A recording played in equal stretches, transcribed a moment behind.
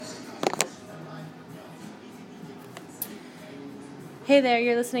Hey there,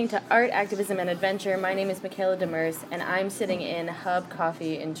 you're listening to Art, Activism, and Adventure. My name is Michaela Demers, and I'm sitting in Hub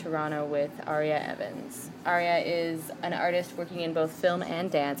Coffee in Toronto with Aria Evans. Aria is an artist working in both film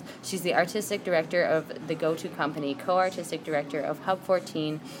and dance. She's the artistic director of The Go-To Company, co-artistic director of Hub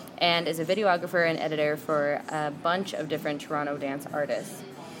 14, and is a videographer and editor for a bunch of different Toronto dance artists.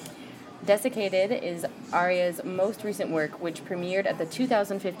 Desiccated is Aria's most recent work, which premiered at the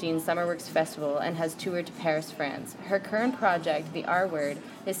 2015 Summerworks Festival and has toured to Paris, France. Her current project, The R Word,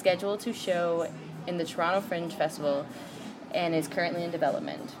 is scheduled to show in the Toronto Fringe Festival and is currently in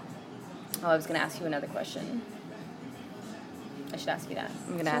development. Oh, I was going to ask you another question. I should ask you that.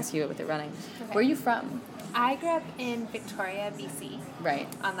 I'm going to ask you it with it running. Okay. Where are you from? I grew up in Victoria, BC. Right.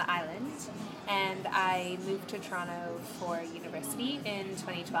 On the island. And I moved to Toronto for university in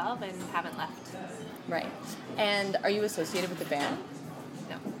 2012 and haven't left. Right. And are you associated with the band?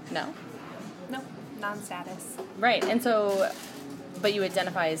 No. No? No. Non-status. Right. And so, but you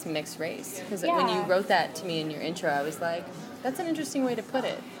identify as mixed race. Because when you wrote that to me in your intro, I was like, that's an interesting way to put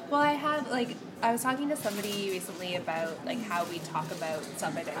it. Well, I was talking to somebody recently about, how we talk about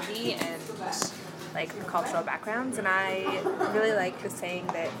self-identity and cultural backgrounds, and I really like the saying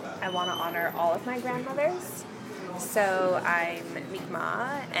that I want to honor all of my grandmothers. So I'm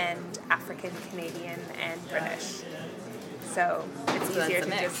Mi'kmaq and African Canadian and British. So it's easier to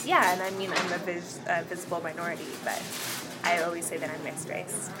just and I mean I'm a visible minority, but I always say that I'm mixed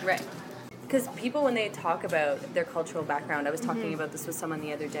race. Right. Because people, when they talk about their cultural background, I was talking about this with someone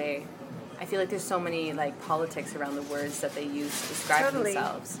the other day. I feel like there's so many politics around the words that they use to describe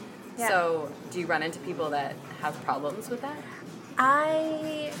themselves. Yeah. So, do you run into people that have problems with that?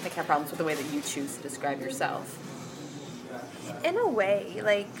 Have problems with the way that you choose to describe yourself? In a way,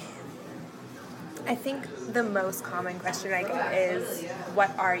 I think the most common question I get is,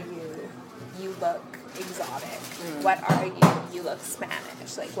 what are you? You look exotic. What are you? You look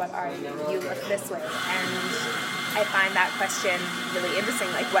Spanish. What are you? You look this way. And I find that question really interesting.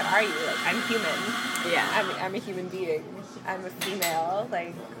 What are you? I'm human. Yeah. I'm a human being. I'm a female.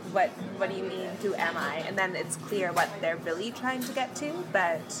 What do you mean? Who am I? And then it's clear what they're really trying to get to.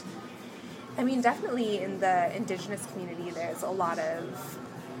 But, definitely in the Indigenous community, there's a lot of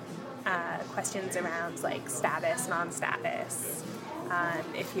questions around, status, non-status.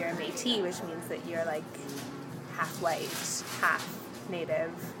 If you're a Métis, which means that you're, half white, half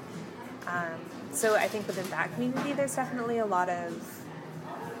Native. So I think within that community, there's definitely a lot of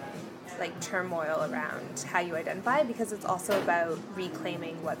turmoil around how you identify, because it's also about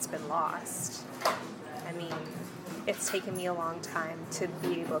reclaiming what's been lost. It's taken me a long time to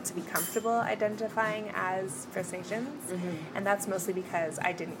be able to be comfortable identifying as First Nations, and that's mostly because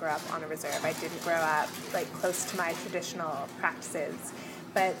I didn't grow up on a reserve. I didn't grow up close to my traditional practices,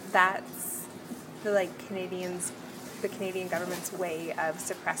 but that's the Canadian government's way of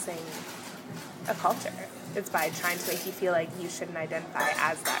suppressing a culture. It's by trying to make you feel like you shouldn't identify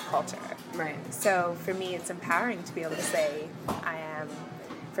as that culture. Right. So for me, it's empowering to be able to say, I am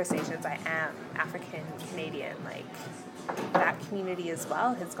First Nations, I am African Canadian. That community as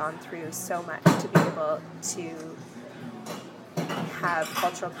well has gone through so much to be able to have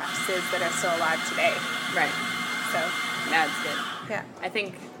cultural practices that are still alive today. Right. So that's good. Yeah. I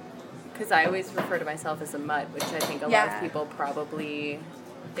think, because I always refer to myself as a mutt, which I think a lot of people probably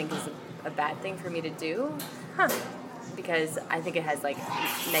think is a bad thing for me to do. Huh. Because I think it has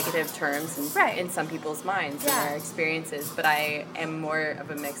negative terms in some people's minds and their experiences, but I am more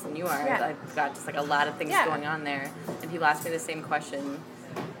of a mix than you are. I've got just a lot of things going on there, and people ask me the same question,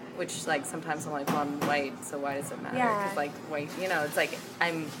 which sometimes I'm well, I'm white, so why does it matter? Because white,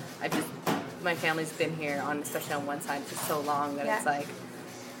 it's my family's been here especially on one side for so long that it's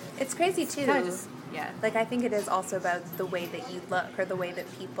it's crazy too. I think it is also about the way that you look or the way that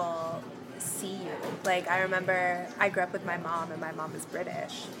people see you. I remember I grew up with my mom, and my mom is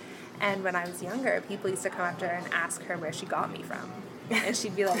British, and when I was younger, people used to come up to her and ask her where she got me from, and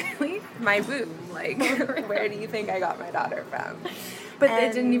she'd be like, really? My womb. Where do you think I got my daughter from? But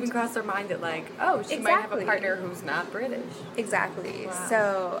it didn't even cross their mind that she might have a partner who's not British. Exactly. Wow.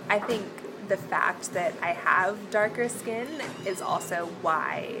 So I think the fact that I have darker skin is also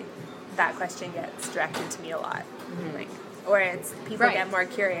why that question gets directed to me a lot. Or it's people get more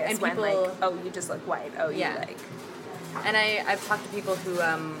curious and when oh, you just look white. Oh, you And I've talked to people who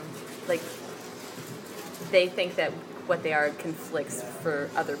they think that what they are conflicts for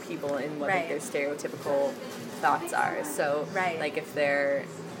other people in what their stereotypical thoughts are. So if their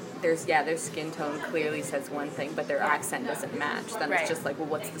skin tone clearly says one thing, but their accent doesn't match, then it's just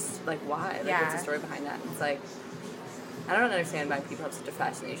what's this why? What's the story behind that? It's I don't understand why people have such a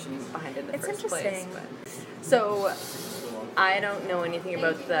fascination behind it in the first place. But so I don't know anything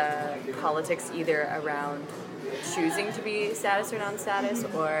about the politics either around choosing to be status or non-status,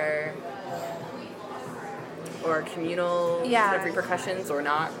 or communal kind of repercussions or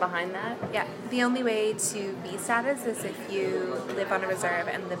not behind that. Yeah, the only way to be status is if you live on a reserve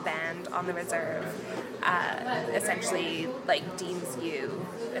and the band on the reserve essentially like deems you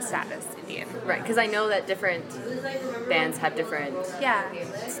a status Indian. Right, because I know that different bands have different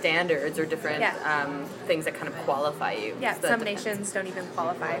standards or different things that kind of qualify you. Yeah, so some nations don't even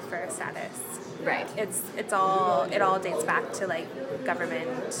qualify for status. Right. It all dates back to like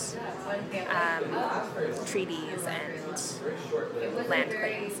government treaties and land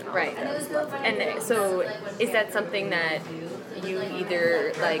claims. And all right. And so is that something that you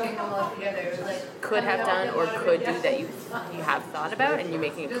either like could have done or could do that you have thought about and you're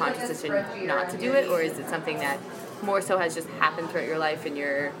making a conscious decision not to do it, or is it something that more so has just happened throughout your life and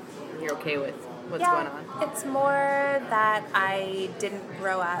you're okay with what's going on? It's more that I didn't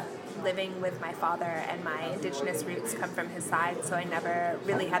grow up living with my father, and my Indigenous roots come from his side, so I never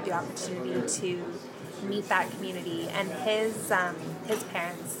really had the opportunity to meet that community. And his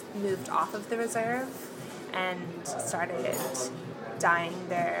parents moved off of the reserve and started dyeing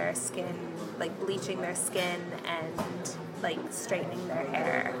their skin, like bleaching their skin and like straightening their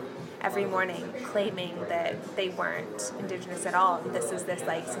hair every morning, claiming that they weren't Indigenous at all. And this is this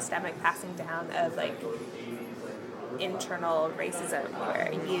like systemic passing down of like internal racism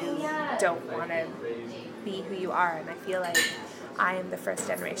where you don't want to be who you are. And I feel like I am the first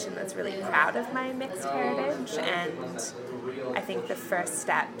generation that's really proud of my mixed heritage, and I think the first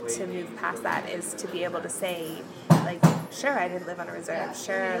step to move past that is to be able to say, like, sure, I did live on a reserve,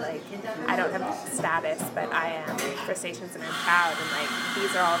 sure, like, I don't have status, but I am First Nations and I'm proud, and like,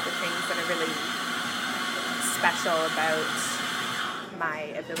 these are all the things that are really special about my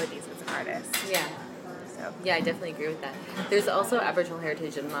abilities as an artist. Yeah. Yeah, I definitely agree with that. There's also Aboriginal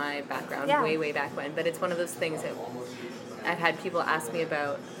heritage in my background, way back when, but it's one of those things that I've had people ask me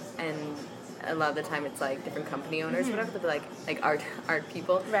about, and a lot of the time it's like different company owners, whatever, they'll be like art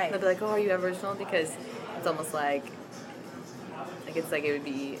people, right? And they'll be like, oh, are you Aboriginal? Because it's almost like it's like it would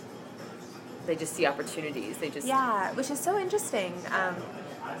be, they just see opportunities, which is so interesting.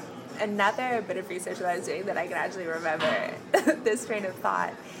 Another bit of research that I was doing that I can actually remember this train of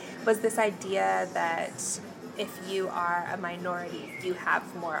thought was this idea that if you are a minority, you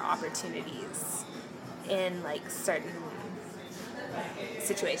have more opportunities in like certain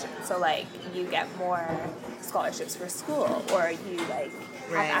situations. So like you get more scholarships for school, or you like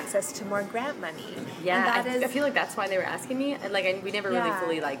have access to more grant money. Yeah, I feel like that's why they were asking me. And like we never really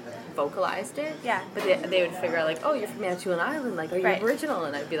fully like vocalized it. Yeah. But they would figure out like, oh, you're from Manitoulin Island. Like, are you Aboriginal?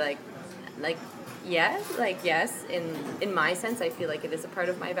 And I'd be like. Yes, in my sense, I feel like it is a part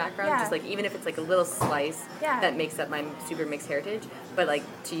of my background, just like even if it's like a little slice that makes up my super mixed heritage, but like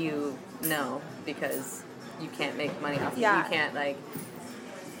to you, no, because you can't make money off of it. You can't like,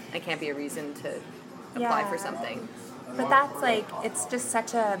 I can't be a reason to apply for something. But that's like, it's just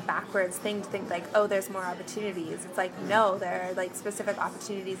such a backwards thing to think like, oh, there's more opportunities. It's like, no, there are like specific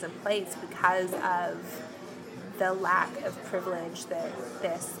opportunities in place because of the lack of privilege that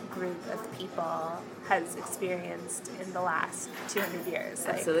this group of people has experienced in the last 200 years.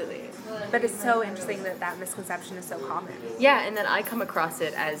 Like, absolutely. But it's so interesting that misconception is so common. Yeah, and then I come across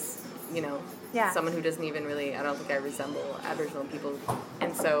it as, someone who doesn't even really, I don't think I resemble Aboriginal people.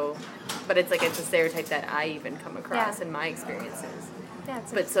 And so, but it's like, it's a stereotype that I even come across in my experiences. Yeah,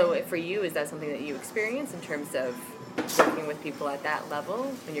 but so for you, is that something that you experience in terms of working with people at that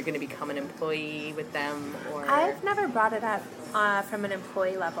level, and you're going to become an employee with them, or? I've never brought it up from an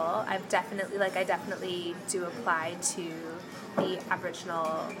employee level. I definitely do apply to the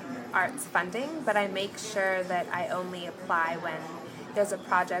Aboriginal Arts funding, but I make sure that I only apply when there's a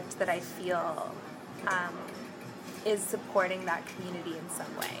project that I feel is supporting that community in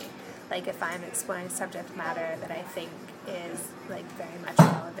some way. Like if I'm exploring subject matter that I think is like very much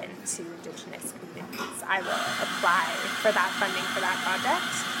relevant to Indigenous communities, I will apply for that funding for that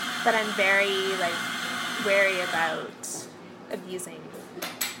project. But I'm very like wary about abusing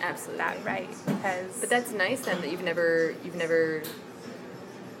that right, because. But that's nice then that you've never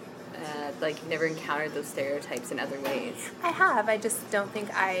encountered those stereotypes in other ways. I have. I just don't think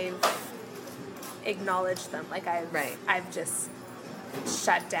I've acknowledged them. Like I've just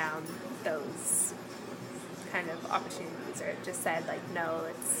shut down those kind of opportunities, or just said like, no,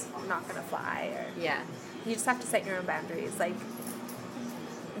 it's not going to fly, or you just have to set your own boundaries. Like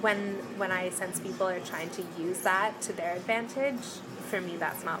when I sense people are trying to use that to their advantage, for me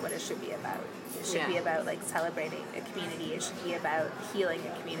that's not what it should be about. It should be about like celebrating a community. It should be about healing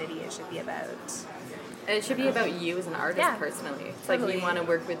a community. It should be about And it should be about you as an artist Yeah, personally. It's totally. like you want to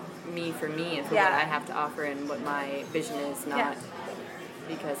work with me for me and for Yeah. what I have to offer and what my vision is, not Yeah.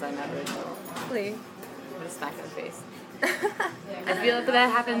 because I'm Aboriginal. Totally. I'm gonna smack in the face. I feel like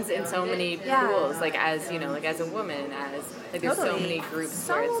that happens in so many Yeah. pools, like as you know, like as a woman, as like there's so Totally. many groups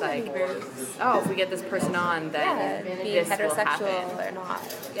So where it's many like, groups. oh, if we get this person on, then Yeah, being this will heterosexual happen. or not.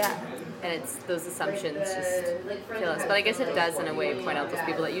 Yeah. And it's those assumptions just kill us. But I guess it does in a way point out those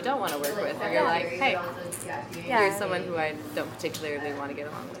people that you don't want to work with, and you're like, hey, Yeah. here's someone who I don't particularly want to get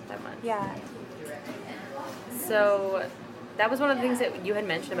along with that much. Yeah. So that was one of the things that you had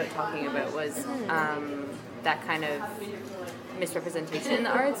mentioned about talking about was that kind of misrepresentation in the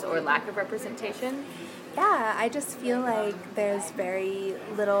arts or lack of representation. Yeah, I just feel like there's very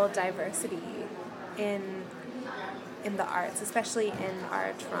little diversity in the arts, especially in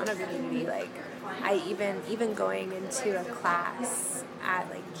our Toronto community. Like, I even going into a class at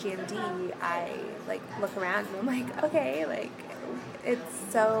like GMD, I like look around and I'm like, okay, like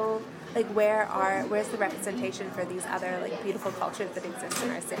it's so like where's the representation for these other like beautiful cultures that exist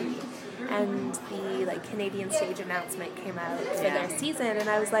in our city? And the like Canadian Stage announcement came out for their season, and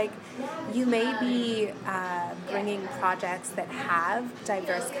I was like, you may be bringing projects that have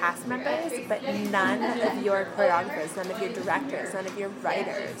diverse cast members, but none of your choreographers, none of your directors, none of your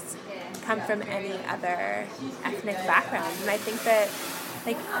writers come from any other ethnic background. And I think that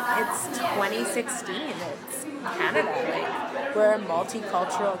like it's 2016, it's Canada, like we're a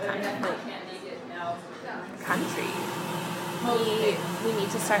multicultural country. We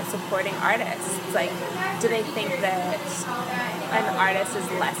need to start supporting artists. Like, do they think that an artist is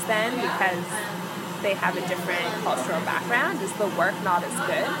less than because they have a different cultural background? Is the work not as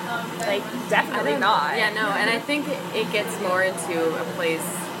good? Like, definitely not. Yeah, no, and I think it gets more into a place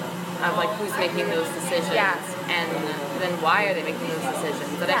of like who's making those decisions, Yeah. and then why are they making those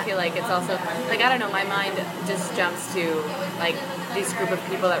decisions. But I Yeah. feel like it's also like, I don't know, my mind just jumps to like this group of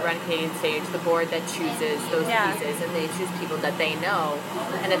people that run Canadian Stage, the board that chooses those Yeah. pieces, and they choose people that they know,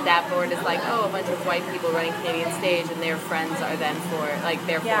 and if that board is like, oh, a bunch of white people running Canadian Stage, and their friends are then for like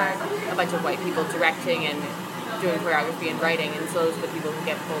therefore Yeah. a bunch of white people directing and doing choreography and writing, and so those are the people who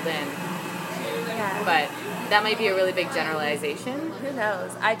get pulled in. Yeah. But that might be a really big generalization. Who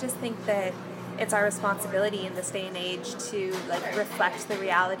knows? I just think that it's our responsibility in this day and age to like reflect the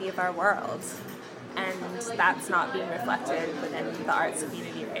reality of our world, and that's not being reflected within the arts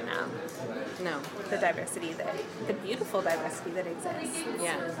community right now. No. The beautiful diversity that exists.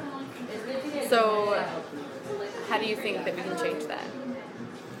 Yeah. So, how do you think that we can change that?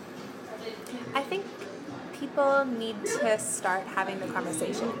 I think people need to start having the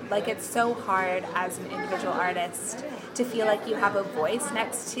conversation. Like, it's so hard as an individual artist to feel like you have a voice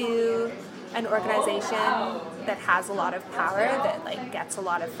next to an organization that has a lot of power, that like gets a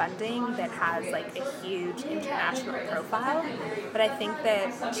lot of funding, that has like a huge international profile. But I think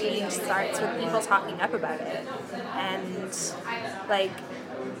that change starts with people talking up about it. And like,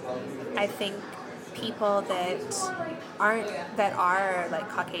 I think people that are like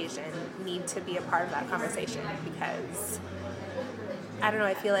Caucasian need to be a part of that conversation, because I don't know,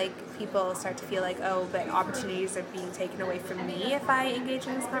 I feel like people start to feel like, oh, but opportunities are being taken away from me if I engage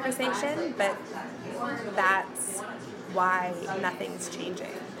in this conversation, but that's why nothing's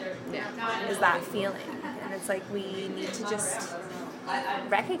changing, is that feeling. And it's like, we need to just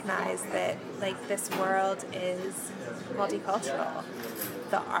recognize that like this world is multicultural.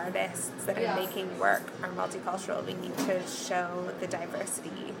 The artists that are making work are multicultural. We need to show the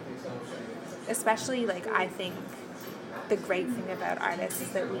diversity. Especially, like, I think the great thing about artists is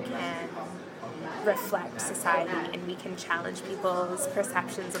that we can reflect society and we can challenge people's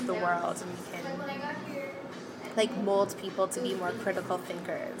perceptions of the world, and we can like mold people to be more critical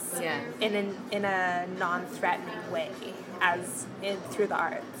thinkers in a non-threatening way through the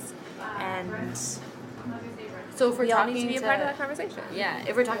arts. And so if we're we all talking need to be a part of that conversation. Yeah,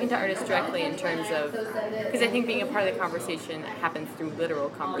 if we're talking to artists directly in terms of, because I think being a part of the conversation happens through literal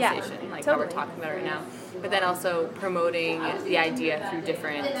conversation, like totally. how we're talking about it right now, but then also promoting the idea through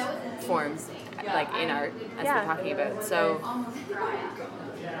different forms, like in art, as we're talking about. So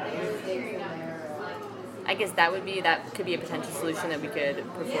I guess that could be a potential solution that we could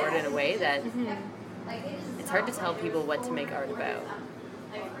put forward in a way that it's hard to tell people what to make art about.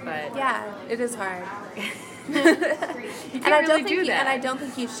 But yeah, it is hard. you can't And I really don't think do that. And I don't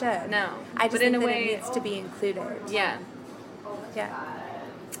think you should. No, I just but in think a that way, it needs to be included. Yeah.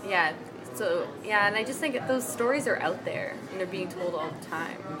 Yeah. So and I just think those stories are out there and they're being told all the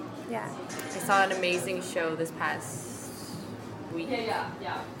time. Yeah. I saw an amazing show this past week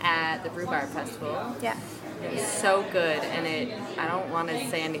at the Brew Bar Festival. Yeah. It was so good, and I don't want to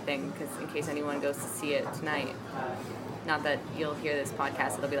say anything because in case anyone goes to see it tonight. Not that you'll hear this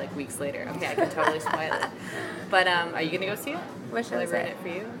podcast; it'll be like weeks later. Okay, I can totally spoil it. But are you gonna go see it? What show is it? it For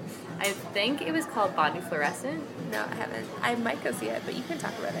you? I think it was called Body Fluorescent. No, I haven't. I might go see it, but you can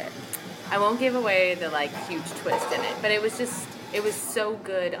talk about it. I won't give away the like huge twist in it, but it was so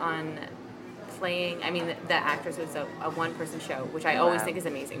good on playing. I mean, the actress was a one-person show, which I always think is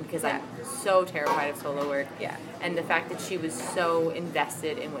amazing because I'm so terrified of solo work. Yeah. And the fact that she was so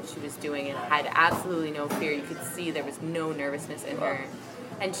invested in what she was doing and had absolutely no fear. You could see there was no nervousness in her.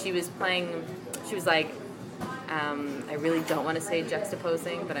 And she was playing, she was like, I really don't want to say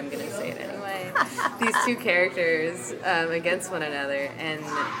juxtaposing, but I'm going to say it anyway. These two characters against one another and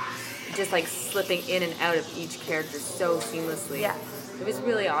just like slipping in and out of each character so seamlessly. Yeah. It was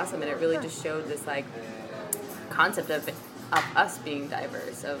really awesome, and it really just showed this like concept of us being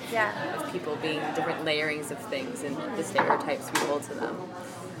diverse, of people being different layerings of things and the stereotypes we hold to them.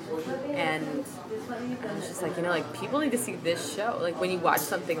 And I was just like, like people need to see this show. Like when you watch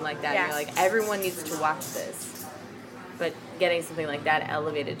something like that, you're like, everyone needs to watch this. But getting something like that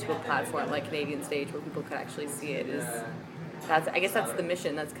elevated to a platform like Canadian Stage where people could actually see it I guess that's the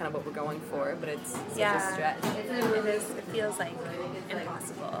mission. That's kind of what we're going for, but it's such a stretch. It feels like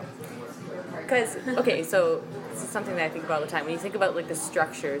impossible. Because, okay, so this is something that I think about all the time. When you think about, like, the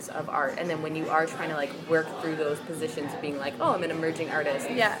structures of art, and then when you are trying to, like, work through those positions of being like, oh, I'm an emerging artist.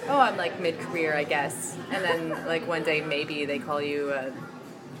 Yeah. Oh, I'm, like, mid-career, I guess. And then, like, one day maybe they call you a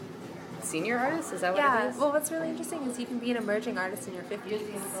senior artist? Is that what it is? Well, what's really interesting is you can be an emerging artist in your 50s.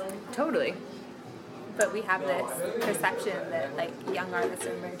 Totally. But we have this perception that, like, young artists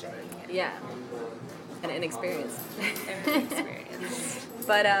are emerging. Yeah. And inexperienced. Inexperienced.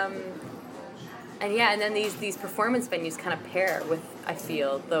 But, and then these performance venues kind of pair with, I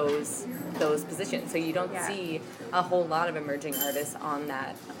feel, those positions. So you don't see a whole lot of emerging artists on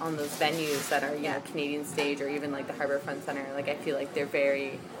those venues that are, Canadian Stage or even like the Harbourfront Centre. Like I feel like they're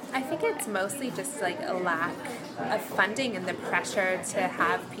very... I think it's mostly just like a lack of funding and the pressure to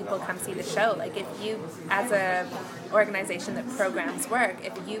have people come see the show. Like if you, as a organization that programs work,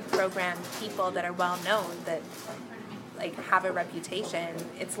 if you program people that are well known, that like have a reputation,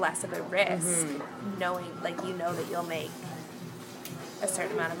 it's less of a risk knowing that you'll make a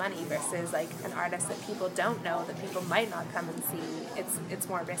certain amount of money versus like an artist that people don't know, that people might not come and see. It's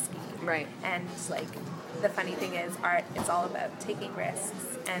more risky. Right. And like the funny thing is art, it's all about taking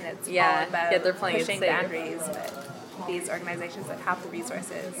risks and it's all about they're playing pushing boundaries, but these organizations that have the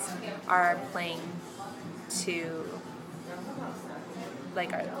resources are playing to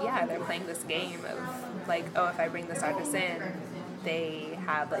they're playing this game of like, oh, if I bring this artist in, they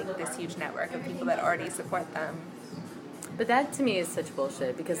have like this huge network of people that already support them. But that to me is such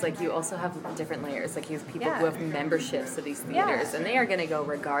bullshit because like you also have different layers. Like you have people who have memberships to these theaters and they are going to go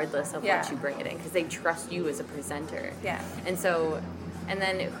regardless of what you bring it in because they trust you as a presenter. Yeah. And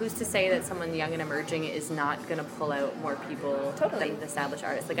then who's to say that someone young and emerging is not going to pull out more people than established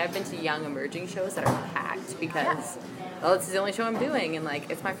artists? Like I've been to young emerging shows that are packed because well, this is the only show I'm doing and like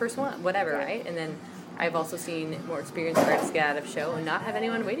it's my first one, whatever, right? And then I've also seen more experienced artists get out of show and not have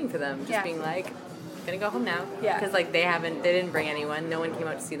anyone waiting for them, just being like, gonna go home now. Because like they didn't bring anyone. No one came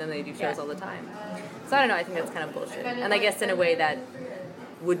out to see them. They do shows all the time. So I don't know. I think that's kind of bullshit. And I guess in a way that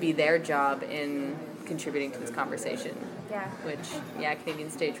would be their job in contributing to this conversation. Yeah. Which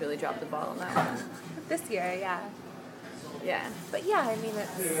Canadian Stage really dropped the ball on that one. This year, yeah. Yeah. But yeah, I mean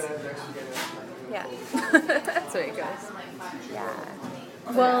it's That's where it goes. Yeah.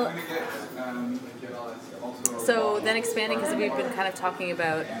 Well, so then expanding, because we've been kind of talking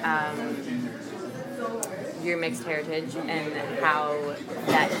about your mixed heritage and how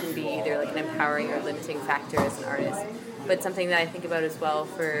that can be either like an empowering or limiting factor as an artist. But something that I think about as well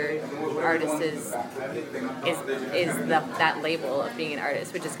for artists is that label of being an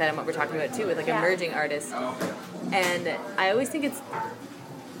artist, which is kind of what we're talking about too with like emerging artists. And I always think it's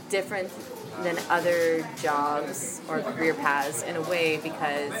different than other jobs or career paths in a way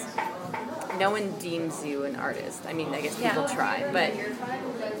because no one deems you an artist. I mean, I guess people try, but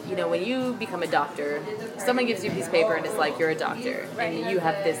when you become a doctor, someone gives you a piece of paper and it's like you're a doctor, and you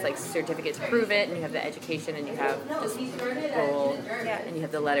have this like certificate to prove it, and you have the education, and you have this role, and you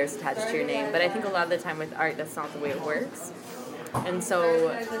have the letters attached to your name. But I think a lot of the time with art, that's not the way it works. And so,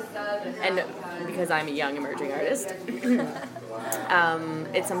 and because I'm a young emerging artist,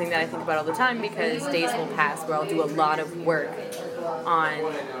 it's something that I think about all the time because days will pass where I'll do a lot of work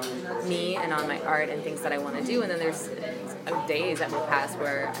on me and on my art and things that I want to do, and then there's days that will pass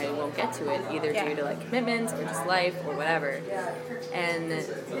where I won't get to it, either due to like commitments or just life or whatever. And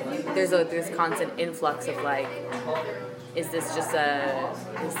there's this constant influx of like, is this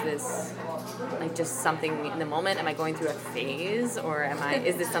like just something in the moment? Am I going through a phase, or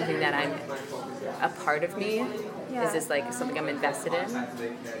is this something that I'm a part of me? Yeah. Is this like something I'm invested in?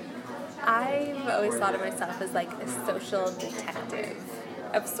 I've always thought of myself as like a social detective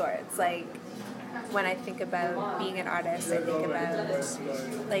of sorts. Like when I think about being an artist, I think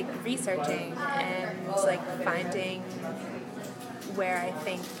about like researching and like finding where I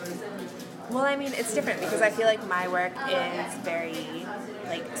think, well, I mean, it's different because I feel like my work is very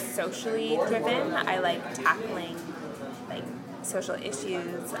like socially driven. I like tackling like social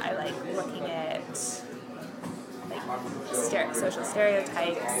issues. I like looking at like social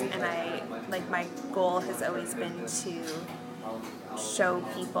stereotypes, and I like my goal has always been to show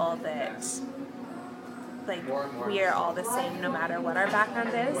people that like we are all the same no matter what our background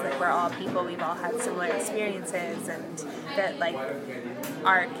is. Like we're all people, we've all had similar experiences, and that like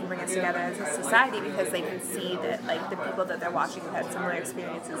art can bring us together as a society because they can see that like the people that they're watching have had similar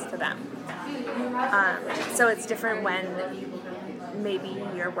experiences to them. So it's different when maybe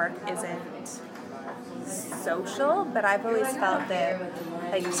your work isn't social, but I've always felt that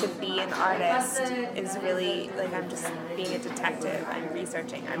like to be an artist is really like I'm just being a detective. I'm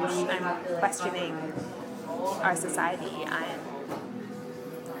researching. I'm questioning our society. I'm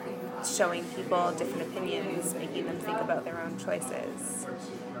showing people different opinions, making them think about their own choices.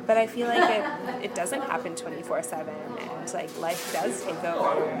 But I feel like it doesn't happen 24/7, and like life does take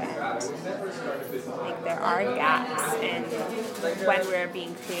over, and like there are gaps in when we're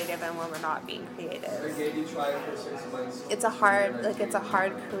being creative and when we're not being creative. It's a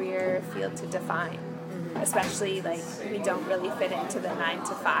hard career field to define, especially like we don't really fit into the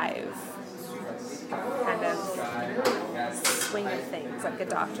 9-to-5 kind of swing of things. Like a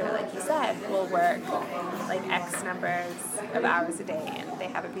doctor, like you said, will work like X numbers of hours a day, and they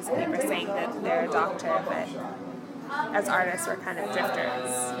have a piece of paper saying that they're a doctor, but as artists we're kind of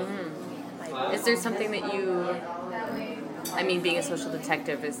drifters. Mm-hmm. Like, is there something that you, I mean, being a social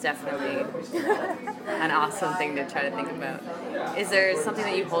detective is definitely an awesome thing to try to think about. Is there something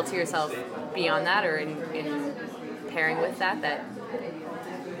that you hold to yourself beyond that, or in pairing with that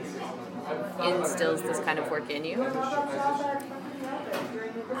instills this kind of work in you?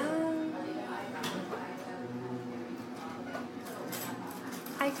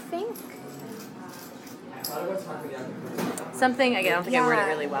 I think something, again, I don't think I word it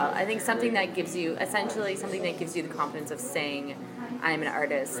really well. I think something that gives you, essentially something that gives you the confidence of saying, I'm an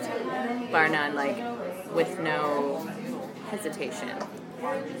artist, bar none, like, with no hesitation.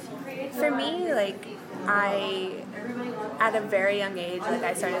 For me, like, at a very young age, like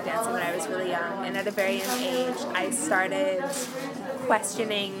I started dancing when I was really young, and at a very young age, I started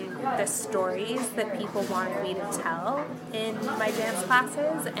questioning the stories that people wanted me to tell in my dance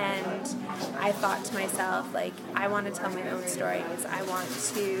classes, and I thought to myself, like, I want to tell my own stories. I want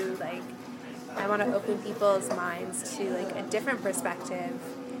to open people's minds to like a different perspective.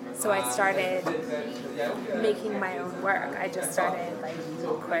 So I started making my own work. I just started like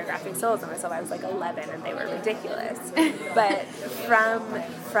choreographing solos on myself. I was like 11 and they were ridiculous. But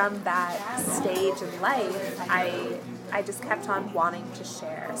from that stage in life, I just kept on wanting to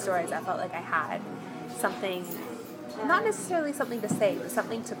share stories. I felt like I had something, not necessarily something to say, but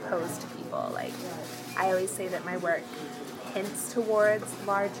something to pose to people. Like I always say that my work hints towards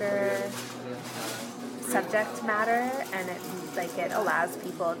larger subject matter, and it allows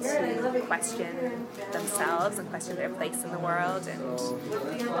people to question themselves and question their place in the world and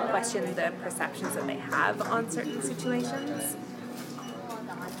question the perceptions that they have on certain situations.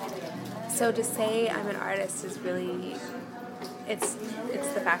 So to say I'm an artist is really, it's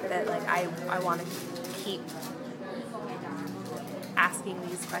the fact that like I want to keep asking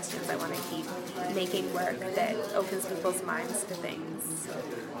these questions. I want to keep making work that opens people's minds to things.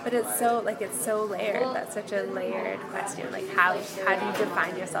 But it's so layered. That's such a layered question. Like how do you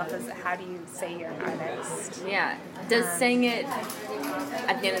define yourself as, how do you say you're an artist? Yeah. Does saying it,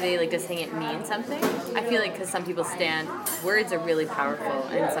 at the end of the day, like, does saying it mean something? I feel like because some people words are really powerful,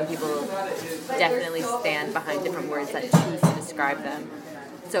 and some people definitely stand behind different words that choose to describe them.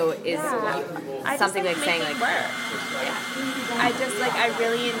 So is something like saying like, work. Yeah. I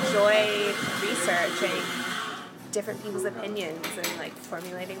really enjoy researching different people's opinions and like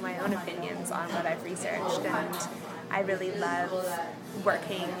formulating my own opinions on what I've researched, and I really love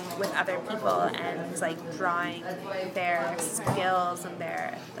working with other people and like drawing their skills and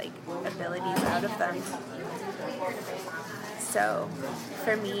their like abilities out of them. so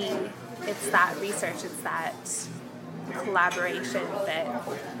for me, it's that research, it's that collaboration that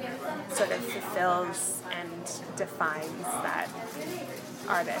sort of fulfills and defines that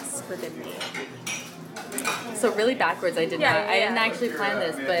artist within me. So really backwards, I didn't Yeah. actually plan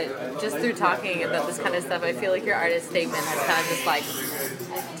this, but just through talking about this kind of stuff, I feel like your artist statement has kind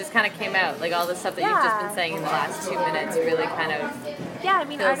of just kind of came out. Like all the stuff that you've just been saying in the last 2 minutes really kind of Yeah, I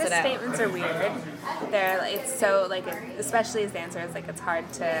mean, fills artist it out. statements are weird. It's so, like, especially as dancers, like, it's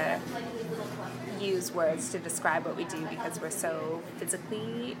hard to use words to describe what we do because we're so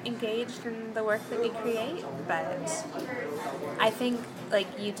physically engaged in the work that we create. But I think, like,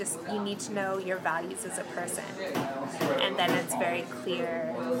 you need to know your values as a person, and then it's very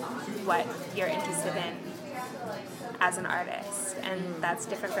clear what you're interested in as an artist, and that's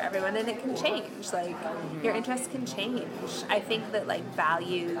different for everyone, and it can change. Like, your interests can change. I think that, like,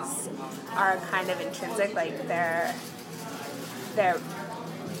 values are kind of intrinsic, like they're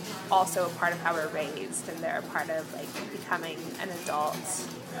also a part of how we're raised, and they're a part of, like, becoming an adult.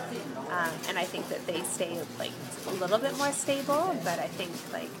 And I think that they stay, like, a little bit more stable, but I think,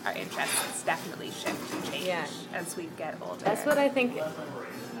 like, our interests definitely shift and change as we get older. That's what I think.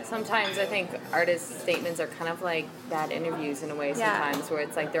 Sometimes I think artist statements are kind of like bad interviews in a way sometimes, where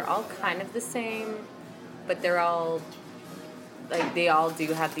it's like they're all kind of the same, but they're all, like, they all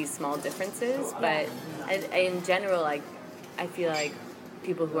do have these small differences, but in general, like, I feel like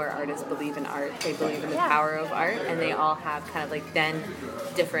people who are artists believe in art, they believe in the power of art, and they all have kind of, like, then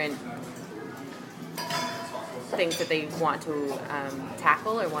different things that they want to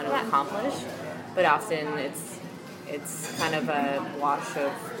tackle or want to accomplish, but often it's kind of a wash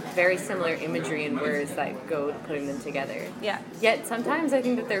of very similar imagery and words that go to putting them together. Yeah. Yet sometimes I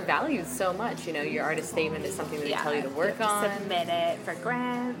think that they're valued so much. You know, your artist statement is something that they tell you to work on. Submit it for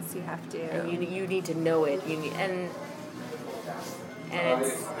grants. You have to. And you need to know it. And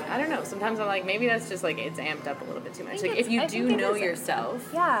it's, I don't know, sometimes I'm like, maybe that's just, like, it's amped up a little bit too much. Like, if you do know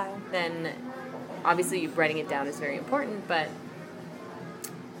yourself, then obviously writing it down is very important, but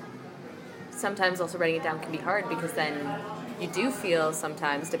sometimes also writing it down can be hard because then you do feel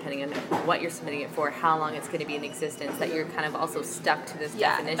sometimes, depending on what you're submitting it for, how long it's going to be in existence, that you're kind of also stuck to this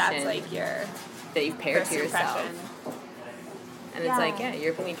definition that's like your that you've paired to yourself. Impression. And it's like,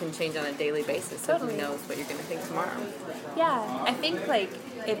 your opinion can change on a daily basis, so who knows what you're going to think tomorrow. Yeah, I think, like,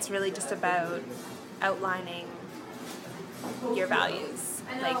 it's really just about outlining your values,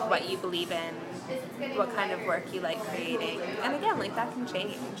 like what you believe in, what kind of work you like creating, and again, like, that can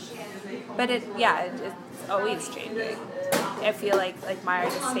change, but it's always changing. I feel like my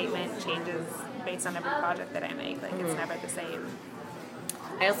artist statement changes based on every project that I make. Like, it's never the same.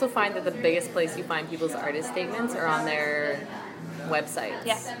 I also find that the biggest place you find people's artist statements are on their websites.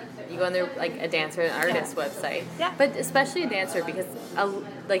 Yeah. You go on their, like, a dancer and artist website. Yeah. But especially a dancer, because,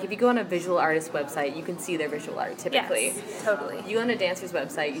 like, if you go on a visual artist website, you can see their visual art, typically. Yes, totally. You go on a dancer's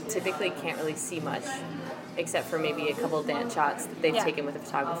website, you typically can't really see much, except for maybe a couple dance shots that they've taken with a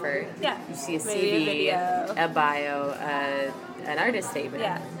photographer. Yeah. You see a Maybe CV, a bio, an artist statement.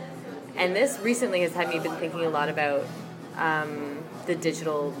 Yeah. And this recently has had me been thinking a lot about the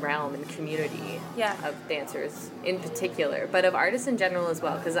digital realm and community of dancers in particular, but of artists in general as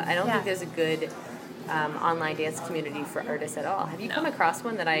well, because I don't think there's a good online dance community for artists at all. Have you come across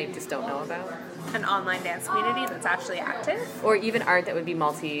one that I just don't know about? An online dance community that's actually active? Or even art that would be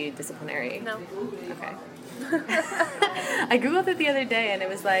multidisciplinary? No. Okay. I Googled it the other day and it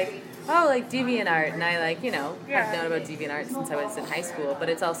was like, oh, like DeviantArt, and I, like, you know, have known about DeviantArt since I was in high school, but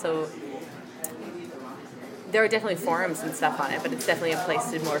it's also, there are definitely forums and stuff on it, but it's definitely a place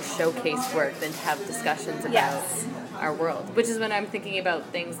to more showcase work than to have discussions about our world, which is when I'm thinking about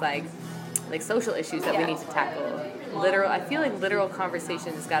things like social issues that we need to tackle. I feel like literal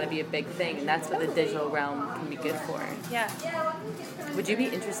conversation has got to be a big thing, and that's what the digital realm can be good for. Yeah. Would you be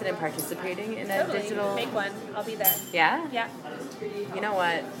interested in participating in a digital? Make one. I'll be there. Yeah? Yeah. You know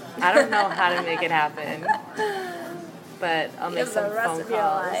what? I don't know how to make it happen, but I'll make some phone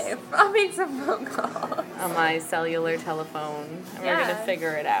calls. I'll make some phone calls on my cellular telephone, and we're gonna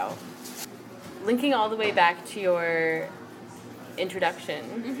figure it out. Linking all the way back to your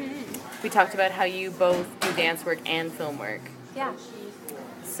introduction, we talked about how you both do dance work and film work. Yeah.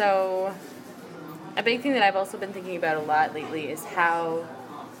 So, a big thing that I've also been thinking about a lot lately is how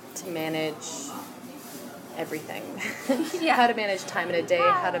to manage everything. How to manage time in a day,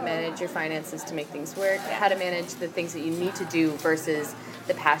 how to manage your finances to make things work, how to manage the things that you need to do versus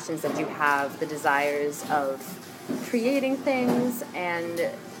the passions that you have, the desires of creating things and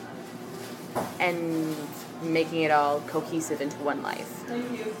making it all cohesive into one life?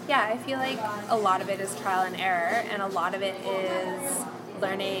 Yeah, I feel like a lot of it is trial and error, and a lot of it is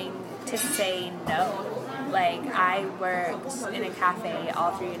learning to say no. Like, I worked in a cafe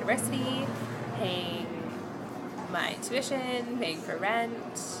all through university, paying my tuition, paying for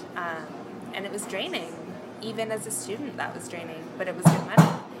rent, and it was draining. Even as a student, that was draining, but it was good money.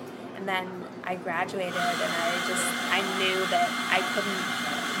 And then I graduated, and I knew that I couldn't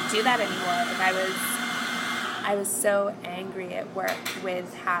do that anymore. Like, I was so angry at work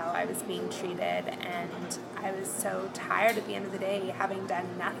with how I was being treated, and I was so tired at the end of the day, having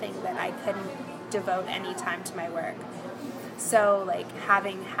done nothing, that I couldn't devote any time to my work. So, like,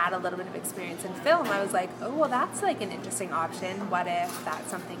 having had a little bit of experience in film, I was like, oh, well, that's, like, an interesting option. What if that's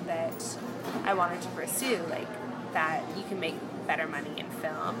something that I wanted to pursue? Like, that you can make better money in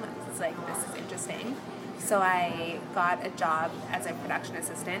film. It's like, this is interesting. So I got a job as a production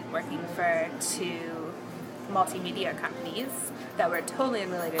assistant working for 2 multimedia companies that were totally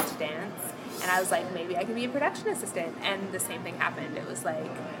unrelated to dance. And I was like, maybe I could be a production assistant. And the same thing happened. It was like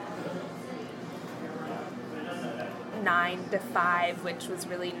 9 to 5, which was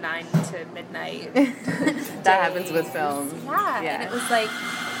really 9 to midnight. That happens with film. Yeah, and it was like,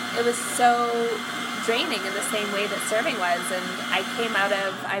 it was so draining in the same way that serving was. And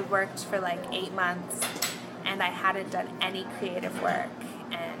I worked for like 8 months, and I hadn't done any creative work,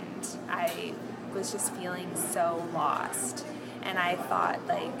 and I was just feeling so lost. And I thought,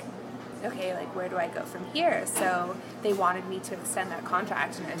 like, okay, like, where do I go from here? So they wanted me to extend that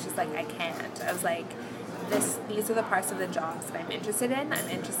contract, and I was just like, I can't. I was like, these are the parts of the jobs that I'm interested in. I'm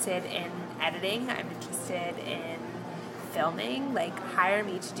interested in editing. I'm interested in filming. Like, hire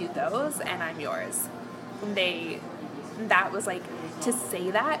me to do those, and I'm yours. And that was like, to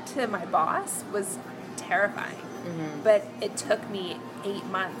say that to my boss was terrifying. Mm-hmm. But it took me 8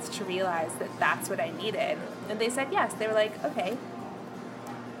 months to realize that that's what I needed. And they said yes. They were like, okay,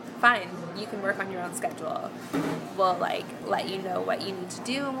 fine, you can work on your own schedule. We'll, like, let you know what you need to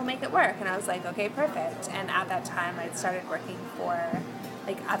do, and we'll make it work. And I was like, okay, perfect. And at that time, I'd started working for,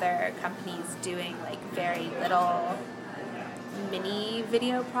 like, other companies doing, like, very little mini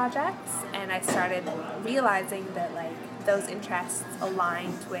video projects. And I started realizing that, like, those interests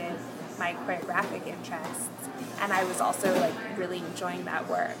aligned with my choreographic interests. And I was also, like, really enjoying that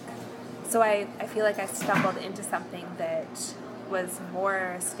work. So I feel like I stumbled into something that was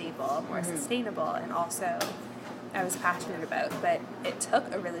more stable, more sustainable, and also I was passionate about. But it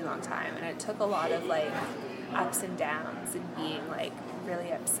took a really long time, and it took a lot of, like, ups and downs, and being, like,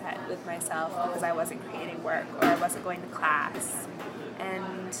 really upset with myself because I wasn't creating work, or I wasn't going to class.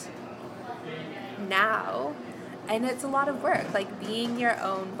 And now, and it's a lot of work. Like, being your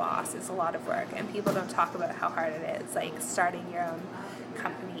own boss is a lot of work, and people don't talk about how hard it is. Like, starting your own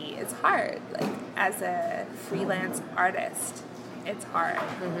company is hard. Like, as a freelance artist, it's hard.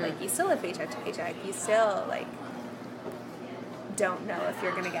 Mm-hmm. Like, you still live paycheck to paycheck. You still, like, don't know if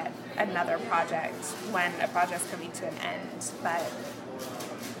you're going to get another project when a project's coming to an end. But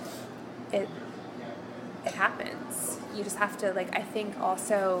it happens. You just have to, like, I think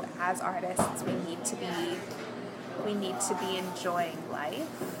also as artists, we need to be enjoying life.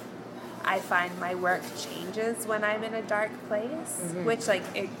 I find my work changes when I'm in a dark place, which, like,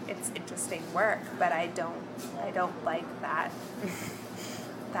 it's interesting work, but I don't like that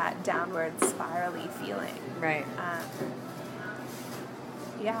that downward spirally feeling. Right.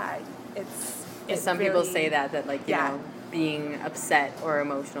 Yeah, some really, people say that like, you know, being upset or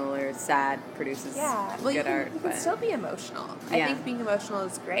emotional or sad produces good art. You can still be emotional. I think being emotional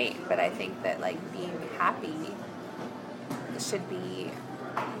is great, but I think that, like, being happy should be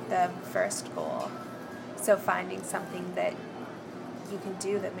the first goal. So finding something that you can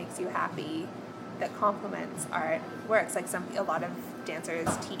do that makes you happy, that complements art, works. Like, a lot of dancers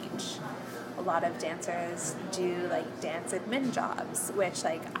teach. A lot of dancers do, like, dance admin jobs, which,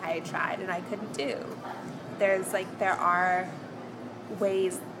 like, I tried and I couldn't do. There are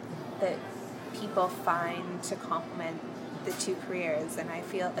ways that people find to complement the 2 careers, and I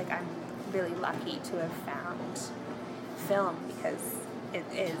feel like I'm really lucky to have found film, because it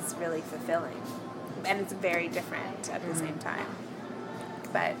is really fulfilling, and it's very different at the same time.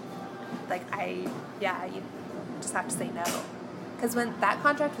 But, like, you just have to say no. Because when that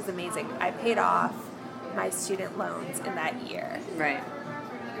contract was amazing, I paid off my student loans in that year. Right.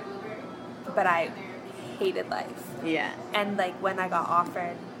 But I hated life. Yeah. And, like, when I got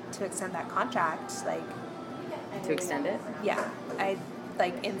offered to extend that contract, like... To extend it? Yeah.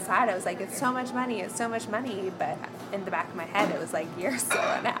 Inside I was like, it's so much money, but in the back of my head it was like, you're so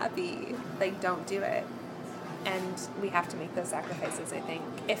unhappy. Like, don't do it. And we have to make those sacrifices, I think,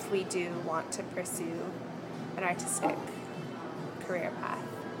 if we do want to pursue an artistic career path.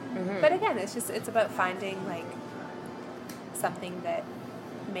 Mm-hmm. But again, it's about finding like something that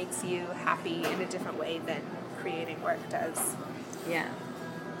makes you happy in a different way than creating work does. Yeah.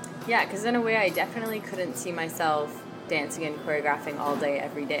 Yeah, because in a way I definitely couldn't see myself dancing and choreographing all day,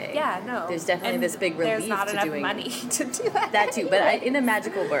 every day. Yeah, no. There's definitely And this big relief there's not to enough doing money to do that. that too. But in a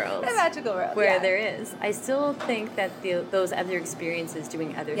magical world. In a magical world, where yeah. there is, I still think that those other experiences,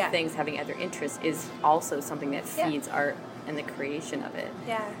 doing other Yeah. things, having other interests, is also something that Yeah. feeds art and the creation of it.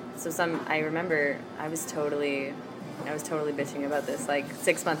 Yeah. So I remember I was totally bitching about this like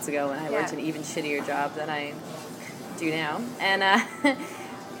 6 months ago when I worked Yeah. an even shittier job than I do now, and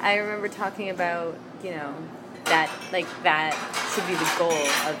I remember talking about that should be the goal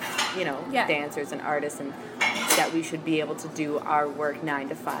of Yeah. dancers and artists, and that we should be able to do our work 9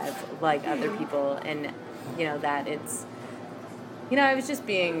 to 5 like other people, and that it's I was just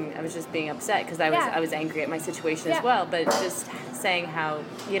being upset because Yeah. I was angry at my situation as Yeah. well, but just saying how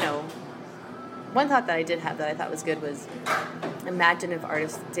one thought that I did have that I thought was good was, imagine if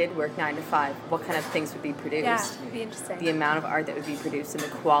artists did work 9 to 5, what kind of things would be produced? Yeah, it'd be interesting. The amount of art that would be produced and the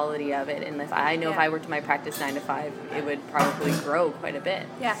quality of it. And if I worked my practice 9 to 5, it would probably grow quite a bit.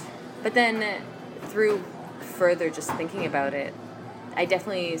 Yeah. But then through further just thinking about it, I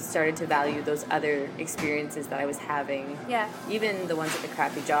definitely started to value those other experiences that I was having. Yeah. Even the ones at the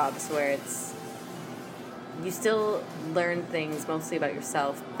crappy jobs where you still learn things mostly about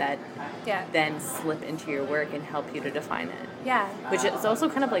yourself that Yeah. then slip into your work and help you to define it. Yeah. Which is also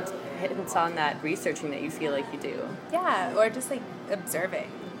kind of like hints on that researching that you feel like you do. Yeah, or just like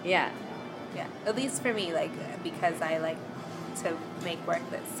observing. Yeah. Yeah. At least for me, like, because I like to make work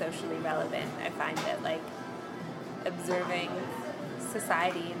that's socially relevant, I find that like observing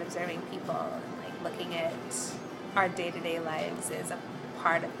society and observing people and like looking at our day-to-day lives is a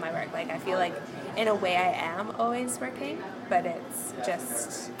part of my work. Like, I feel like in a way I am always working, but it's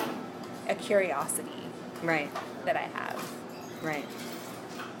just a curiosity Right. that I have. Right.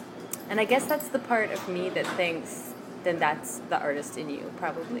 And I guess that's the part of me that thinks then that's the artist in you,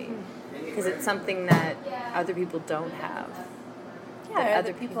 probably. Because it's something that other people don't have. Yeah, That or other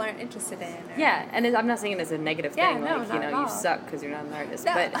other people aren't interested in. Or, Yeah, and I'm not saying it as a negative Yeah, thing, no, like, not at you all. suck because you're not an artist.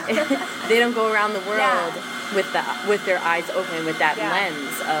 No. But they don't go around the world Yeah. with their eyes open, with that Yeah.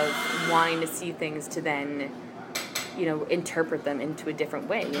 lens of wanting to see things to then, interpret them into a different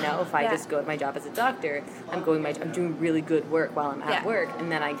way. If I Yeah. just go at my job as a doctor, I'm doing really good work while I'm at Yeah. work,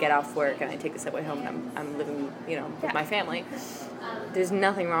 and then I get off work and I take the subway home and I'm living, with Yeah. my family. There's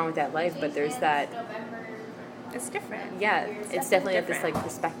nothing wrong with that life, but there's that. It's different. Yeah, it's definitely this different. like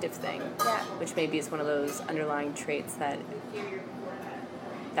perspective thing, Yeah. which maybe is one of those underlying traits that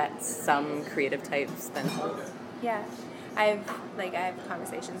some creative types then hold. Yeah. I have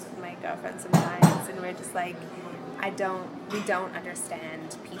conversations with my girlfriend sometimes, and we're just like, we don't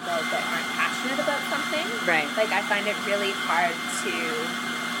understand people that aren't passionate about something. Right. Like, I find it really hard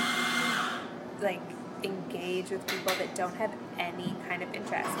to, like, engage with people that don't have any kind of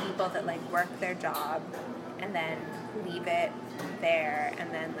interest. People that, like, work their job and then leave it there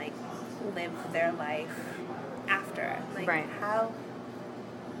and then, like, live their life after. Like, Right. how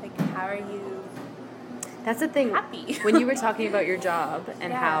are you That's the thing. happy? When you were talking about your job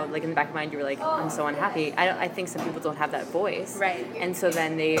and Yeah. how, like, in the back of your mind, you were like, I'm so unhappy. I think some people don't have that voice. Right. And so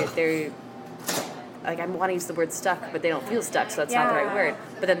then they're like, I want to use the word stuck, but they don't feel stuck, so that's not the right Yeah. word.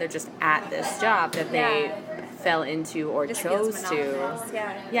 But then they're just at this job that they Yeah. fell into or Just feels chose to. monotonous,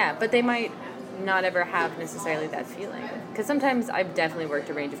 yeah. Yeah, but they might not ever have necessarily that feeling. Because sometimes I've definitely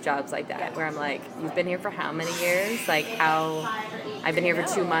worked a range of jobs like that, Yeah. where I'm like, you've been here for how many years? Like, I've been here for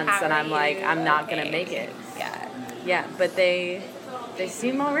 2 months, How and are I'm like, you? I'm not Okay. gonna make it. Yeah. Yeah, but they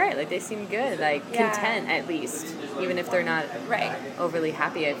seem all right. Like, they seem good. Like, Yeah. content, at least. Even if they're not Right. overly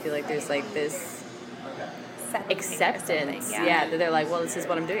happy, I feel like there's, like, this Settling or acceptance. something, Yeah, that they're like, well, this is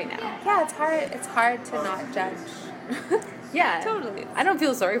what I'm doing now. Yeah, it's hard to not judge. Yeah. Totally. I don't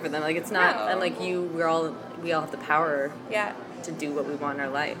feel sorry for them. Like, it's not, No. and, like, we all have the power Yeah. to do what we want in our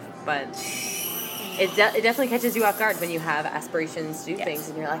life. But it definitely catches you off guard when you have aspirations to do Yes. things,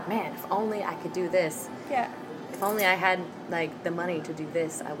 and you're like, man, if only I could do this. Yeah. If only I had, like, the money to do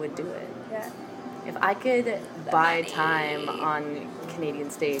this, I would do it. Yeah. If I could buy money. time on Canadian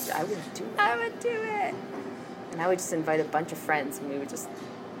stage, I would do it. I would do it. And I would just invite a bunch of friends, and we would just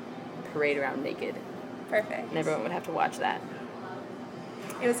parade around naked. Perfect. And everyone would have to watch that.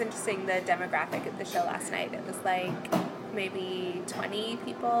 It was interesting, the demographic at the show last night. It was like maybe 20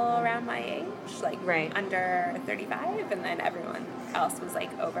 people around my age, like Right. under 35, and then everyone else was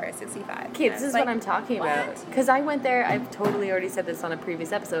like over 65. Okay, And this I is was what I'm talking about. what? Because I went there, I've totally already said this on a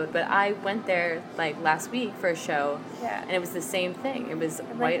previous episode, but I went there like last week for a show, Yeah. and it was the same thing. It was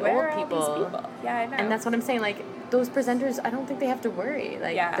I'm white like, where old are all people. these people? Yeah, I know. And that's what I'm saying. Like, those presenters, I don't think they have to worry.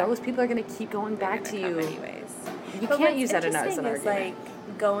 Like, Yeah. those people are going to keep going They're back gonna to come you. anyways. You But can't what's use that as an interesting is, argument.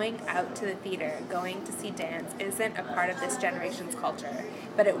 like, going out to the theater, going to see dance isn't a part of this generation's culture,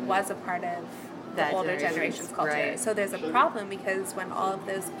 but it was a part of the That older generation's, generation's culture. right. So there's a problem because when all of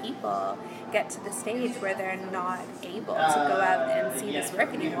those people get to the stage where they're not able to go out and see this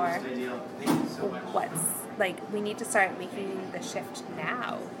work anymore, what's, like, we need to start making the shift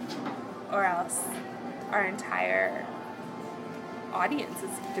now, or else our entire audience is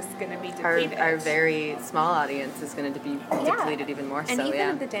just going to be depleted. Our very small audience is going to be depleted even more And so, even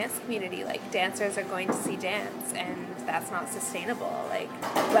yeah. in the dance community, like, dancers are going to see dance, and that's not sustainable. Like,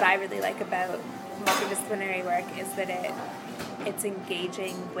 what I really like about multidisciplinary work is that it's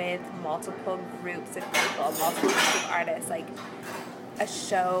engaging with multiple groups of people, multiple groups of artists. Like, a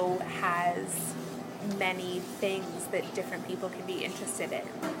show has many things that different people can be interested in.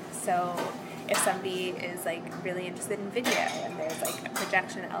 So if somebody is like really interested in video and there's like a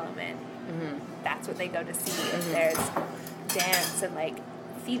projection element, that's what they go to see. If there's dance and like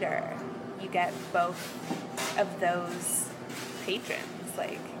theater, you get both of those patrons.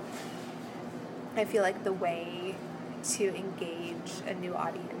 Like, I feel like the way to engage a new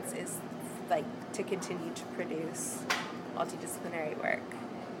audience is like to continue to produce multidisciplinary work,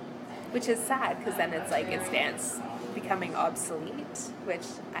 which is sad because then it's like, is dance becoming obsolete, which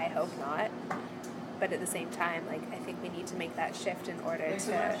I hope not, but at the same time, like, I think we need to make that shift in order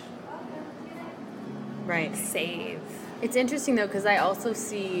to Right. save. It's interesting though, because I also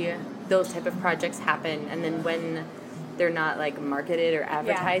see those type of projects happen, and then when they're not like marketed or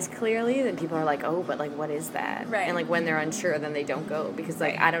advertised clearly, then people are like, oh, but like, what is that? Right. And like when they're unsure, then they don't go because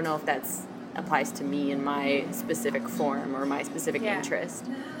like Right. I don't know if that's applies to me in my specific form or my specific interest.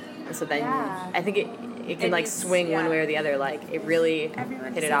 And so then Yeah. I think it can It like needs- swing one yeah. way or the other. Like it really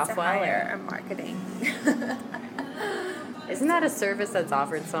Everyone hit just it needs off to well. hire Or, a marketing. isn't that a service that's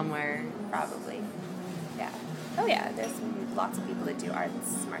offered somewhere? Probably. Yeah. Oh yeah, there's lots of people that do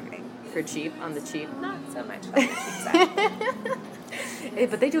arts marketing. For cheap, on the cheap. Not so much on the cheap side.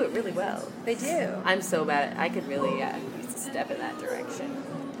 But they do it really well. They do. I'm so bad. I could really use a step in that direction.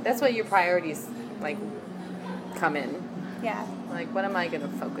 That's what your priorities like come in. Yeah. Like, what am I going to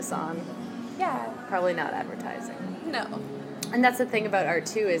focus on? Yeah. Probably not advertising. No. And that's the thing about art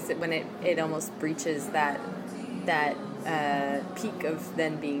too, is that when it almost breaches that peak of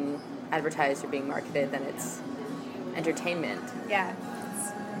then being advertised or being marketed, then it's entertainment. Yeah.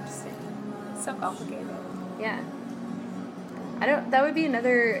 It's interesting. So complicated. Yeah. That would be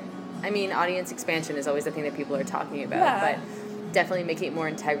another, I mean, audience expansion is always the thing that people are talking about, Yeah. but definitely making it more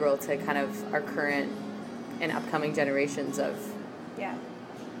integral to kind of our current and upcoming generations of Yeah.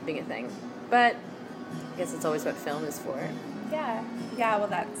 being a thing. But I guess it's always what film is for. Yeah. Yeah,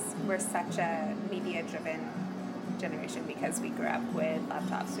 well, we're such a media-driven generation because we grew up with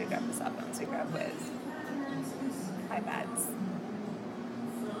laptops, we grew up with cell phones, we grew up with iPads.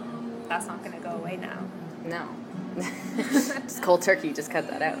 That's not going to go away now. No. Just cold turkey, just cut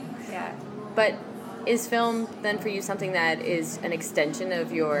that out. Yeah. But is film then for you something that is an extension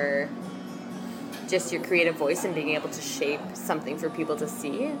of your creative voice and being able to shape something for people to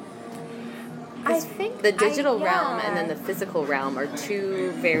see? I think The digital realm and then the physical realm are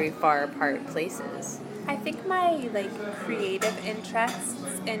two very far apart places. I think my like creative interests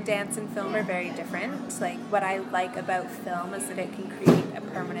in dance and film are very different. Like, what I like about film is that it can create a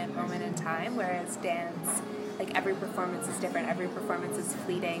permanent moment in time, whereas dance, like, every performance is different, every performance is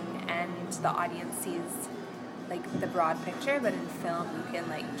fleeting, and the audience sees like the broad picture. But in film, you can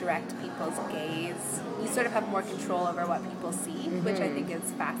like direct people's gaze. You sort of have more control over what people see, which I think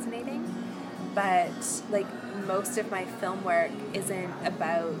is fascinating. But like, most of my film work isn't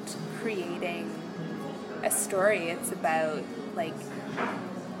about creating a story. It's about like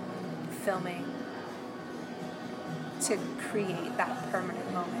filming to create that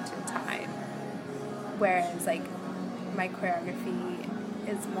permanent moment in time. Whereas like my choreography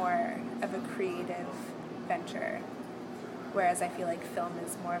is more of a creative venture. Whereas I feel like film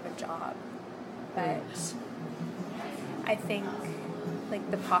is more of a job. But I think like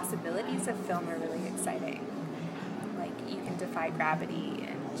the possibilities of film are really exciting. Like, you can defy gravity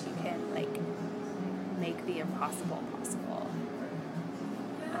and you can like make the impossible possible.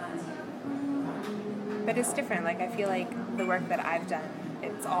 But it's different. Like, I feel like the work that I've done,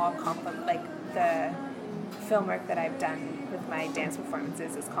 it's all like the film work that I've done with my dance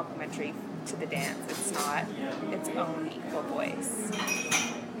performances is complementary to the dance. It's not its own equal voice,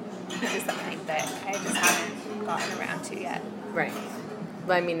 which is something that I just haven't gotten around to yet. Right.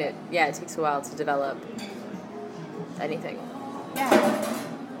 Well, I mean, it takes a while to develop anything. Yeah.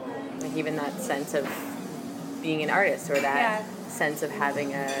 Like even that sense of being an artist, or that sense of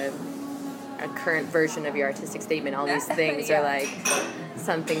having a current version of your artistic statement. All these things are like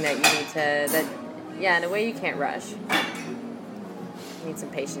something that you need to, in a way you can't rush. You need some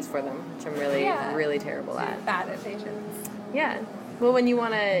patience for them, which I'm really terrible at. Bad at patience. Yeah. Well, when you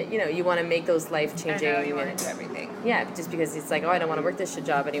want to, you want to make those life-changing... I know, you want to do everything. Yeah, just because it's like, I don't want to work this shit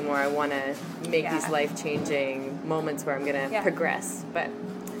job anymore. I want to make these life-changing moments where I'm going to progress. But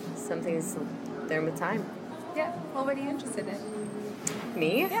some things, they're with time. Yeah. Well, what are you interested in?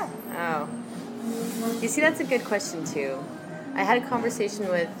 Me? Yeah. Oh. You see, that's a good question, too. I had a conversation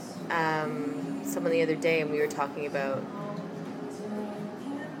with someone the other day, and we were talking about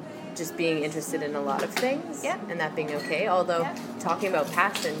just being interested in a lot of things, and that being okay. Although, talking about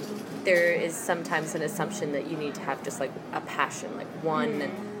passion, there is sometimes an assumption that you need to have just, like, a passion, like, one,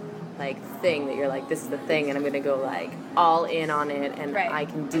 like, thing that you're like, this is the thing, and I'm going to go, like, all in on it, and I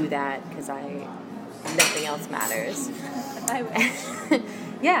can do that because nothing else matters. I wish.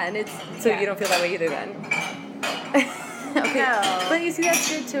 Yeah, and it's, so you don't feel that way either then. Okay. No. But you see, that's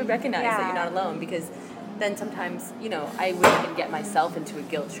good to recognize that you're not alone, because then sometimes, I would even get myself into a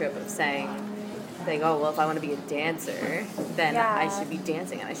guilt trip of saying, oh, well, if I want to be a dancer, then I should be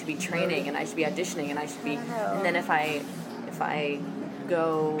dancing, and I should be training, and I should be auditioning, and I should be, and then if I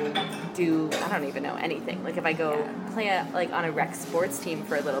go do, I don't even know, anything, like if I go play on a rec sports team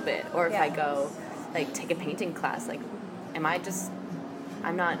for a little bit, or if I go, like, take a painting class, like,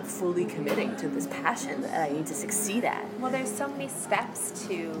 I'm not fully committing to this passion that I need to succeed at. Well, there's so many steps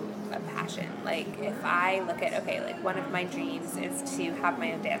to a passion. Like, if I look at, like, one of my dreams is to have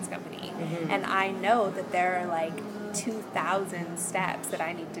my own dance company. And I know that there are, like, 2,000 steps that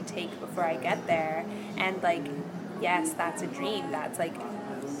I need to take before I get there. And, like, yes, that's a dream. That's, like,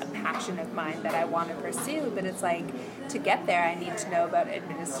 a passion of mine that I want to pursue. But it's, like, to get there, I need to know about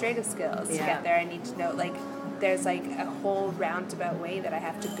administrative skills. To get there, I need to know, like, there's, like, a whole roundabout way that I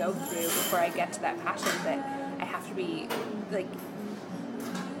have to go through before I get to that passion, that I have to be, like,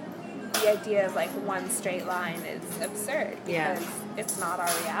 the idea of, like, one straight line is absurd, because it's not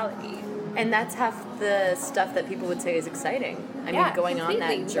our reality. And that's half the stuff that people would say is exciting. I mean, going on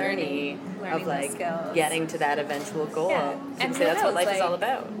that journey of, like, getting to that eventual goal. Yeah. And say that's what life is all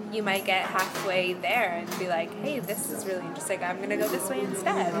about. You might get halfway there and be like, hey, this is really interesting. I'm going to go this way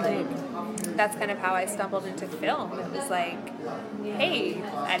instead. Like, that's kind of how I stumbled into film. It was like, hey,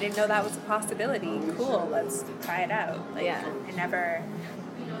 I didn't know that was a possibility. Cool, let's try it out. Like, I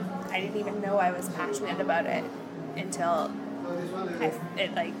didn't even know I was passionate about it until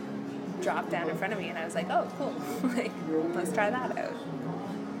it like dropped down in front of me, and I was like, oh, cool. Like, let's try that out.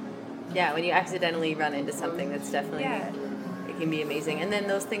 Yeah, when you accidentally run into something, that's definitely, it can be amazing. And then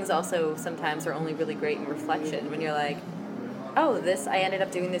those things also sometimes are only really great in reflection, when you're like, oh, I ended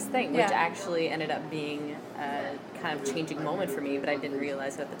up doing this thing, which actually ended up being a kind of changing moment for me, but I didn't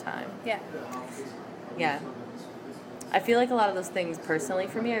realize it at the time. Yeah. Yeah. I feel like a lot of those things personally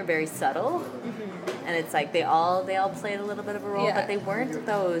for me are very subtle, and it's like they all played a little bit of a role, but they weren't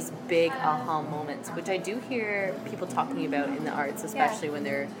those big aha moments, which I do hear people talking about in the arts, especially when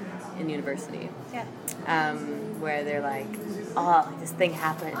they're in university. Yeah. Where they're like, oh, like this thing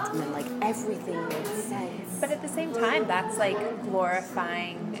happened, and then like everything makes sense. But at the same time, that's like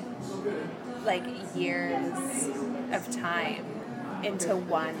glorifying like years of time into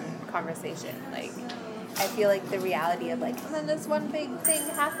one conversation. Like, I feel like the reality of like, and then this one big thing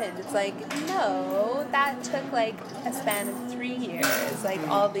happened. It's like, no, that took like a span of 3 years. Like,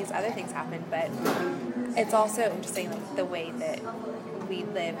 all of these other things happened, but it's also interesting, like, the way that we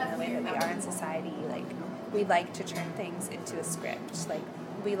live and the way that we are in society. Like, we like to turn things into a script. Like,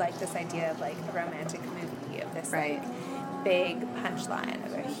 we like this idea of like a romantic movie, of this like big punchline,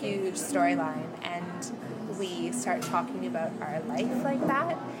 of a huge storyline, and we start talking about our life like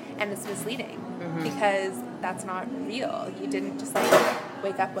that, and it's misleading because that's not real. You didn't just like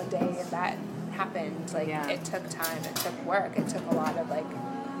wake up one day and that happened. Like, it took time, it took work, it took a lot of like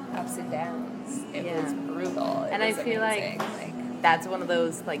ups and downs. It was brutal. And I feel like that's one of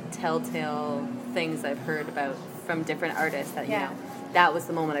those like telltale things I've heard about from different artists, that you know, that was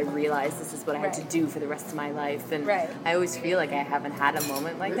the moment I realized this is what I had to do for the rest of my life. And I always feel like I haven't had a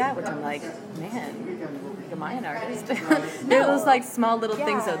moment like that, which I'm like, man, am I an artist? There are those like small little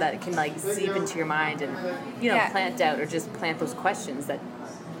things though that can like seep into your mind and, you know, plant doubt or just plant those questions that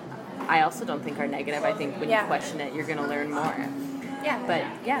I also don't think are negative. I think when you question it, you're going to learn more. Yeah. But,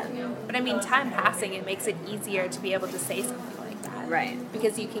 yeah. But, I mean, time passing, it makes it easier to be able to say something like that. Right.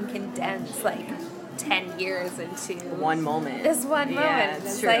 Because you can condense, like, 10 years into... one moment. This one moment. Yeah,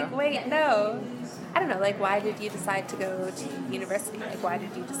 it's true. like, wait, no. I don't know, like, why did you decide to go to university? Like, why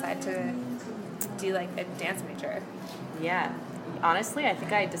did you decide to do, like, a dance major? Yeah. Honestly, I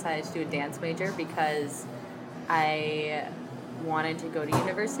think I decided to do a dance major because I wanted to go to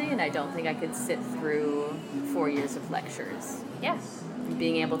university, and I don't think I could sit through 4 years of lectures. Yeah.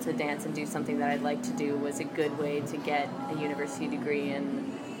 Being able to dance and do something that I'd like to do was a good way to get a university degree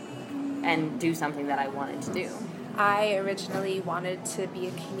and do something that I wanted to do. I originally wanted to be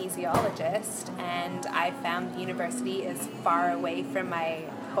a kinesiologist, and I found the university as far away from my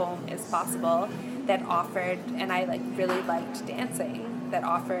home as possible that offered, and I like really liked dancing, that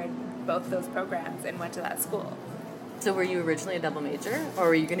offered both those programs and went to that school. So were you originally a double major, or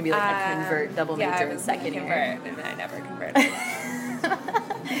were you going to be like a convert double major in second year? Yeah, I was going to convert, and I never converted.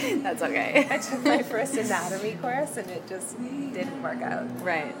 That's okay. I took my first anatomy course, and it just didn't work out.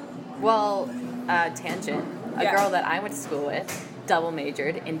 Right. Well, tangent. A girl that I went to school with double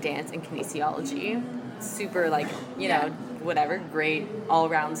majored in dance and kinesiology. Super, like, you know, whatever, great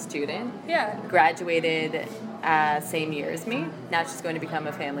all-around student. Yeah. Graduated same year as me. Now she's going to become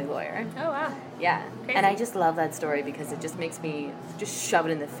a family lawyer. Oh, wow. Yeah. Crazy. And I just love that story because it just makes me just shove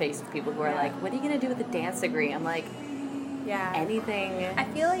it in the face of people who are like, what are you going to do with a dance degree? I'm like, anything I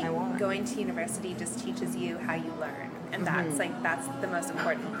feel like I want. going to university just teaches you how you learn. And that's that's the most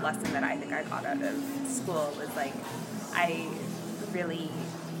important lesson that I think I got out of school was like I really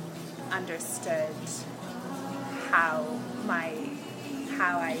understood how I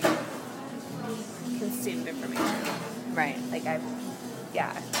consumed information. Right. Like like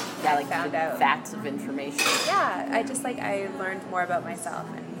found out facts of information. Yeah, I just like I learned more about myself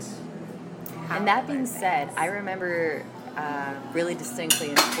And that being said, I remember really distinctly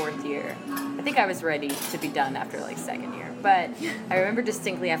in fourth year. I think I was ready to be done after like second year, but I remember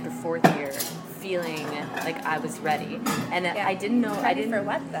distinctly after fourth year feeling like I was ready, and I didn't know. Ready for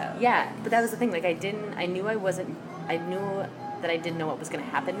what though? Yeah, but that was the thing. Like I knew I wasn't. I knew that I didn't know what was going to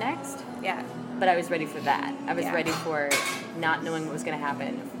happen next. Yeah. But I was ready for that. I was ready for not knowing what was going to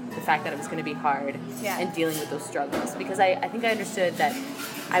happen, the fact that it was going to be hard, and dealing with those struggles. Because I think I understood that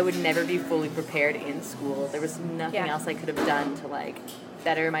I would never be fully prepared in school. There was nothing else I could have done to, like,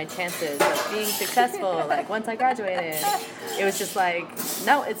 better my chances of being successful, like, once I graduated. It was just like,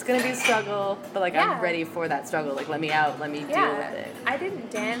 no, it's going to be a struggle, but, like, I'm ready for that struggle. Like, let me out, let me deal with it. I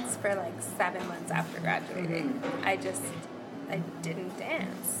didn't dance for, like, 7 months after graduating. I didn't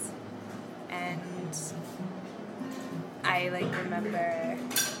dance. And I, like, remember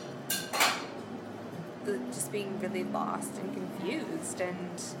just being really lost and confused,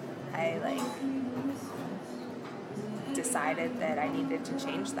 and I, like, decided that I needed to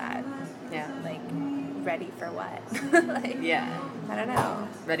change that. Yeah. Like, ready for what? Like, yeah. I don't know.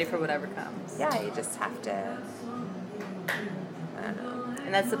 Ready for whatever comes. Yeah, you just have to, I don't know.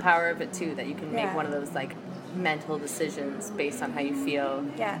 And that's the power of it, too, that you can make one of those, like, mental decisions based on how you feel.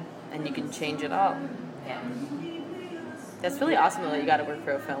 Yeah. And you can change it all. Yeah. That's really awesome that you got to work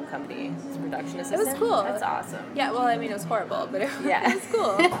for a film company as a production assistant. It was cool. That's awesome. Yeah, well, I mean, it was horrible, but it was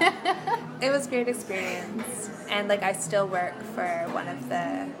cool. It was a great experience. And, like, I still work for one of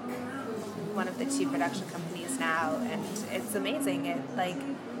the 2 production companies now, and it's amazing.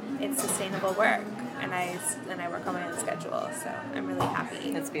 It's sustainable work, and I work on my own schedule, so I'm really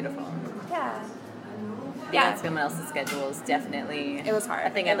happy. That's beautiful. Yeah. Being on someone else's schedule is definitely... It was hard. I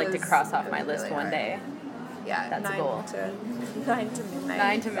think I'd like to cross off my list one day. Yeah, that's a goal. 9 to midnight.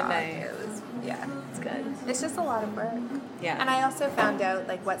 9 to midnight. It was, it's good. It's just a lot of work. Yeah. And I also found out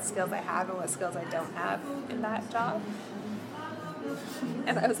like what skills I have and what skills I don't have in that job.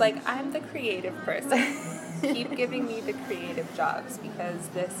 And I was like, I'm the creative person. Keep giving me the creative jobs because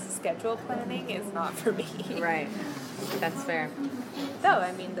this schedule planning is not for me. Right. That's fair. Though,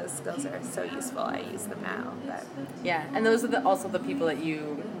 I mean, those skills are so useful. I use them now. But yeah, and those are also the people that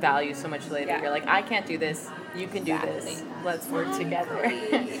you value so much later. Yeah. You're like, I can't do this. You can do this. Let's work together.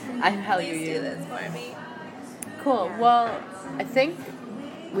 I value you. Do this for me. Cool. Yeah. Well, I think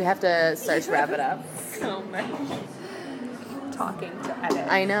we have to start to wrap it up. So much talking to edit.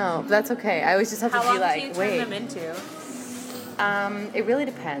 I know, but that's okay. I always just have to be like, How long do you wait. turn them into? It really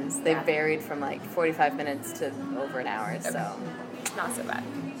depends. They've varied from like 45 minutes to over an hour, so Not so bad.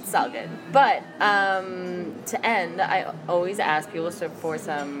 it's all good. But to end, I always ask people for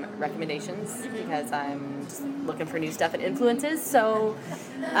some recommendations because I'm just looking for new stuff and influences. So,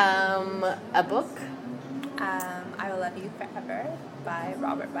 a book. I Will Love You Forever. by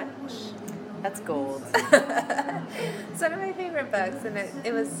Robert Bunch. That's gold. It's one of my favorite books, and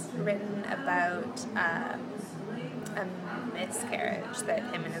it was written about a miscarriage that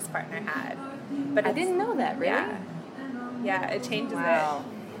him and his partner had. But I didn't know that, really? Yeah, it changes Wow.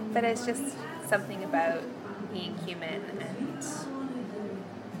 it. But it's just something about being human and,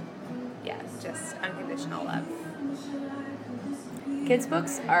 yeah, just unconditional love. Kids'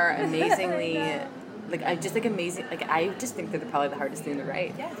 books are amazingly, I just think they're probably the hardest thing to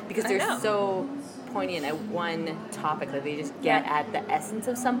write. Yeah, Because I they're know. so poignant at one topic that they just get Yeah. at the essence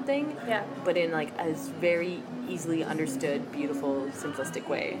of something, Yeah. but in like a very easily understood, beautiful, simplistic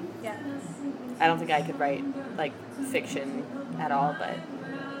way. Yeah. I don't think I could write like fiction at all, but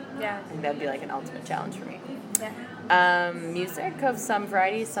Yeah. I think that'd be like an ultimate challenge for me. Yeah. Music of some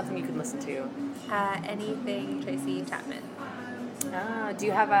variety is something you could listen to. Anything Tracy Chapman. Do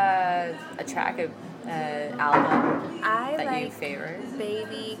you have a track of album I that you like favor?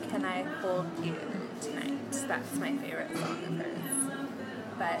 Baby Can I Hold You Tonight. That's my favorite song of hers.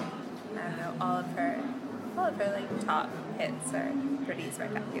 But I don't know, all of her like top hits are pretty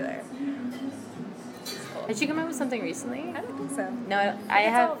spectacular. It's cool. Did she come out with something recently? I don't think so. No, I It's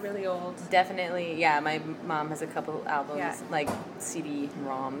have all really old. definitely. Yeah, my mom has a couple albums, Yeah. like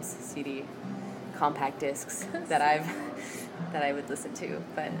CD-ROMs, CD compact discs that I would listen to.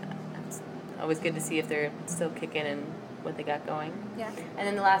 But it's always good to see if they're still kicking and what they got going. Yeah. And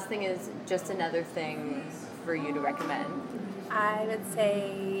then the last thing is just another thing for you to recommend. I would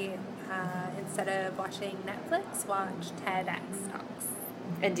say instead of watching Netflix, watch TEDx Talks.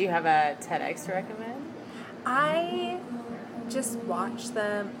 And do you have a TEDx to recommend? I just watch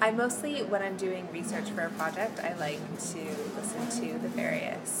them. I mostly, when I'm doing research for a project, I like to listen to the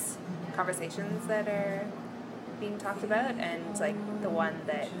various conversations that are being talked about, and like the one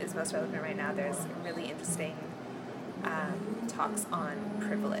that is most relevant right now, there's really interesting talks on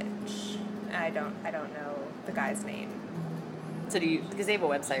privilege. I don't know the guy's name. So because they have a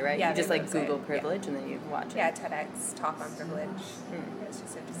website, right? Yeah, you just they like have a website, Google yeah. privilege and then you watch it. Yeah, TEDx talk on privilege. It's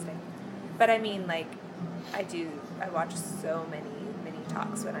just interesting. But I mean, like, I watch so many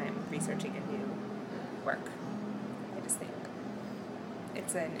talks when I'm researching a new work. I just think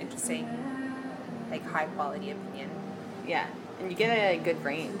it's an interesting, like, high quality opinion. Yeah, and you get a good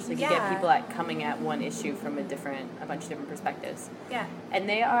range. Like you get Yeah. people coming at one issue from a bunch of different perspectives. Yeah. And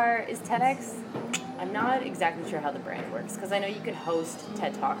is TEDx, I'm not exactly sure how the brand works, because I know you can host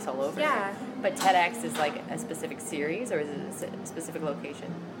TED Talks all over. Yeah. But TEDx is like a specific series, or is it a specific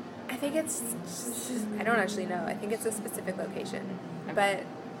location? I think I don't actually know. I think it's a specific location. But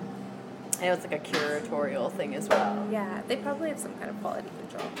I know it's like a curatorial thing as well. yeah, they probably have some kind of quality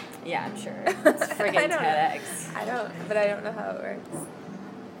control. Yeah, I'm sure. It's friggin' I don't know. TEDx. I don't know how it works.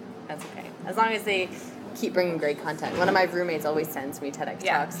 That's okay. As long as they keep bringing great content. One of my roommates always sends me TEDx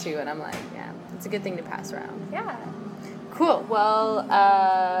Yeah. talks too, and I'm like, yeah, it's a good thing to pass around. Yeah. Cool. Well,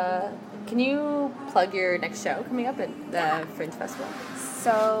 can you plug your next show coming up at the Fringe Festival?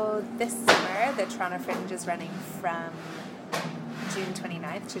 So this summer, the Toronto Fringe is running from June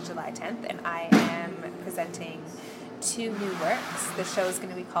 29th to July 10th, and I am presenting 2 new works. The show is going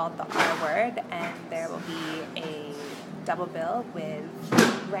to be called The R Word, and there will be a double bill with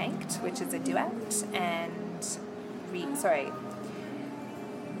Ranked, which is a duet, and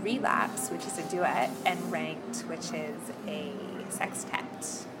Relapse, which is a duet, and Ranked, which is a sextet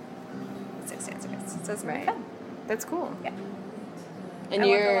with 6 dancers. So it's really fun. That's cool. Yeah. And I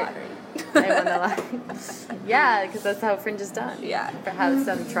won the you're. lottery. I won the lottery. Yeah, because that's how Fringe is done. Yeah. For how it's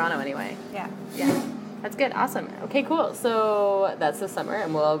done in Toronto, anyway. Yeah. Yeah. That's good. Awesome. Okay, cool. So that's the summer,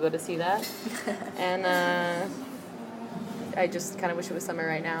 and we'll all go to see that. And I just kind of wish it was summer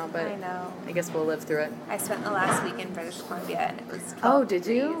right now, but I know. I guess we'll live through it. I spent the last week in British Columbia, and it was 12 Oh, did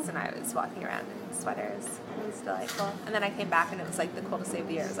you? degrees, and I was walking around in sweaters. It was delightful. And then I came back, and it was like the coldest day of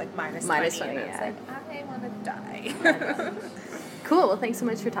the year. It was like minus 20, and I was yeah. like, I want to die. Cool. Well, thanks so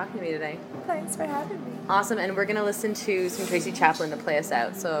much for talking to me today. Thanks for having me. Awesome. And we're going to listen to some Tracy Chapman to play us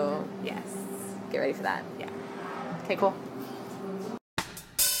out. So Yes. get ready for that. Yeah. Okay, cool.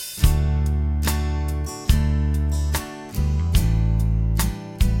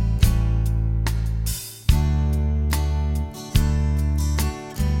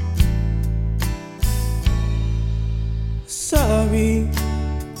 Sorry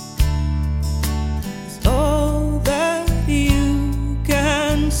is all that you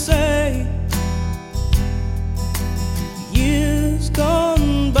can say. Years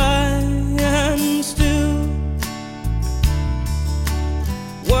gone by and still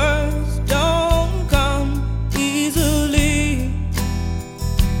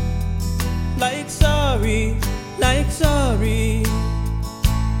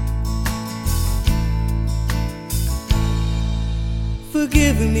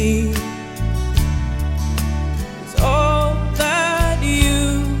forgive me. It's all that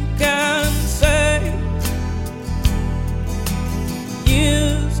you can say.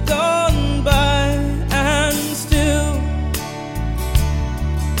 Years gone by and still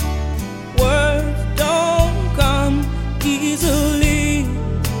words don't come easily.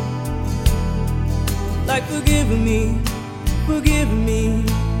 Like forgive me, forgive me.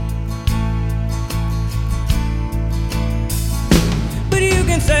 But you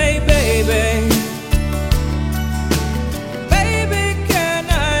can say, baby, baby, can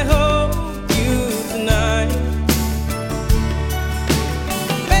I hold you tonight?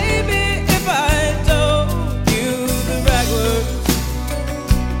 Baby, if I told you the right words,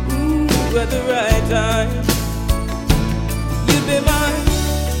 ooh, at the right time, you'd be mine.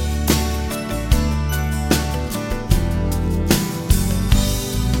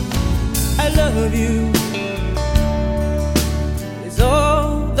 I love you is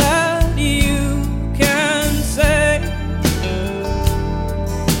all that you can say.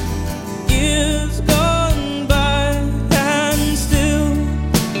 Years gone by and still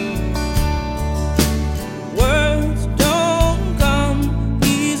words don't come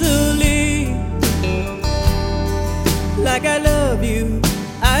easily. Like I love you,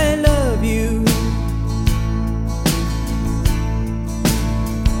 I love you.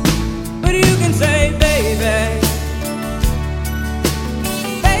 But you can say, baby,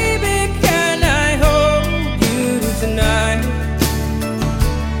 baby, can I hold you tonight?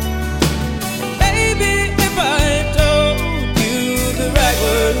 Baby, if I told you the right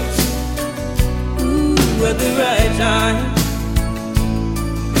words, ooh, at the right time,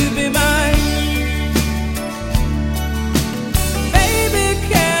 you'd be mine. Baby,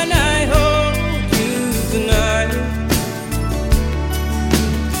 can I hold you tonight?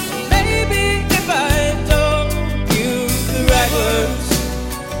 Baby, if I told you the right words,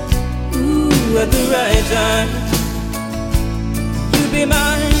 ooh, at the right time, you'd be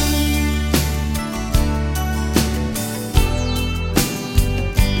mine.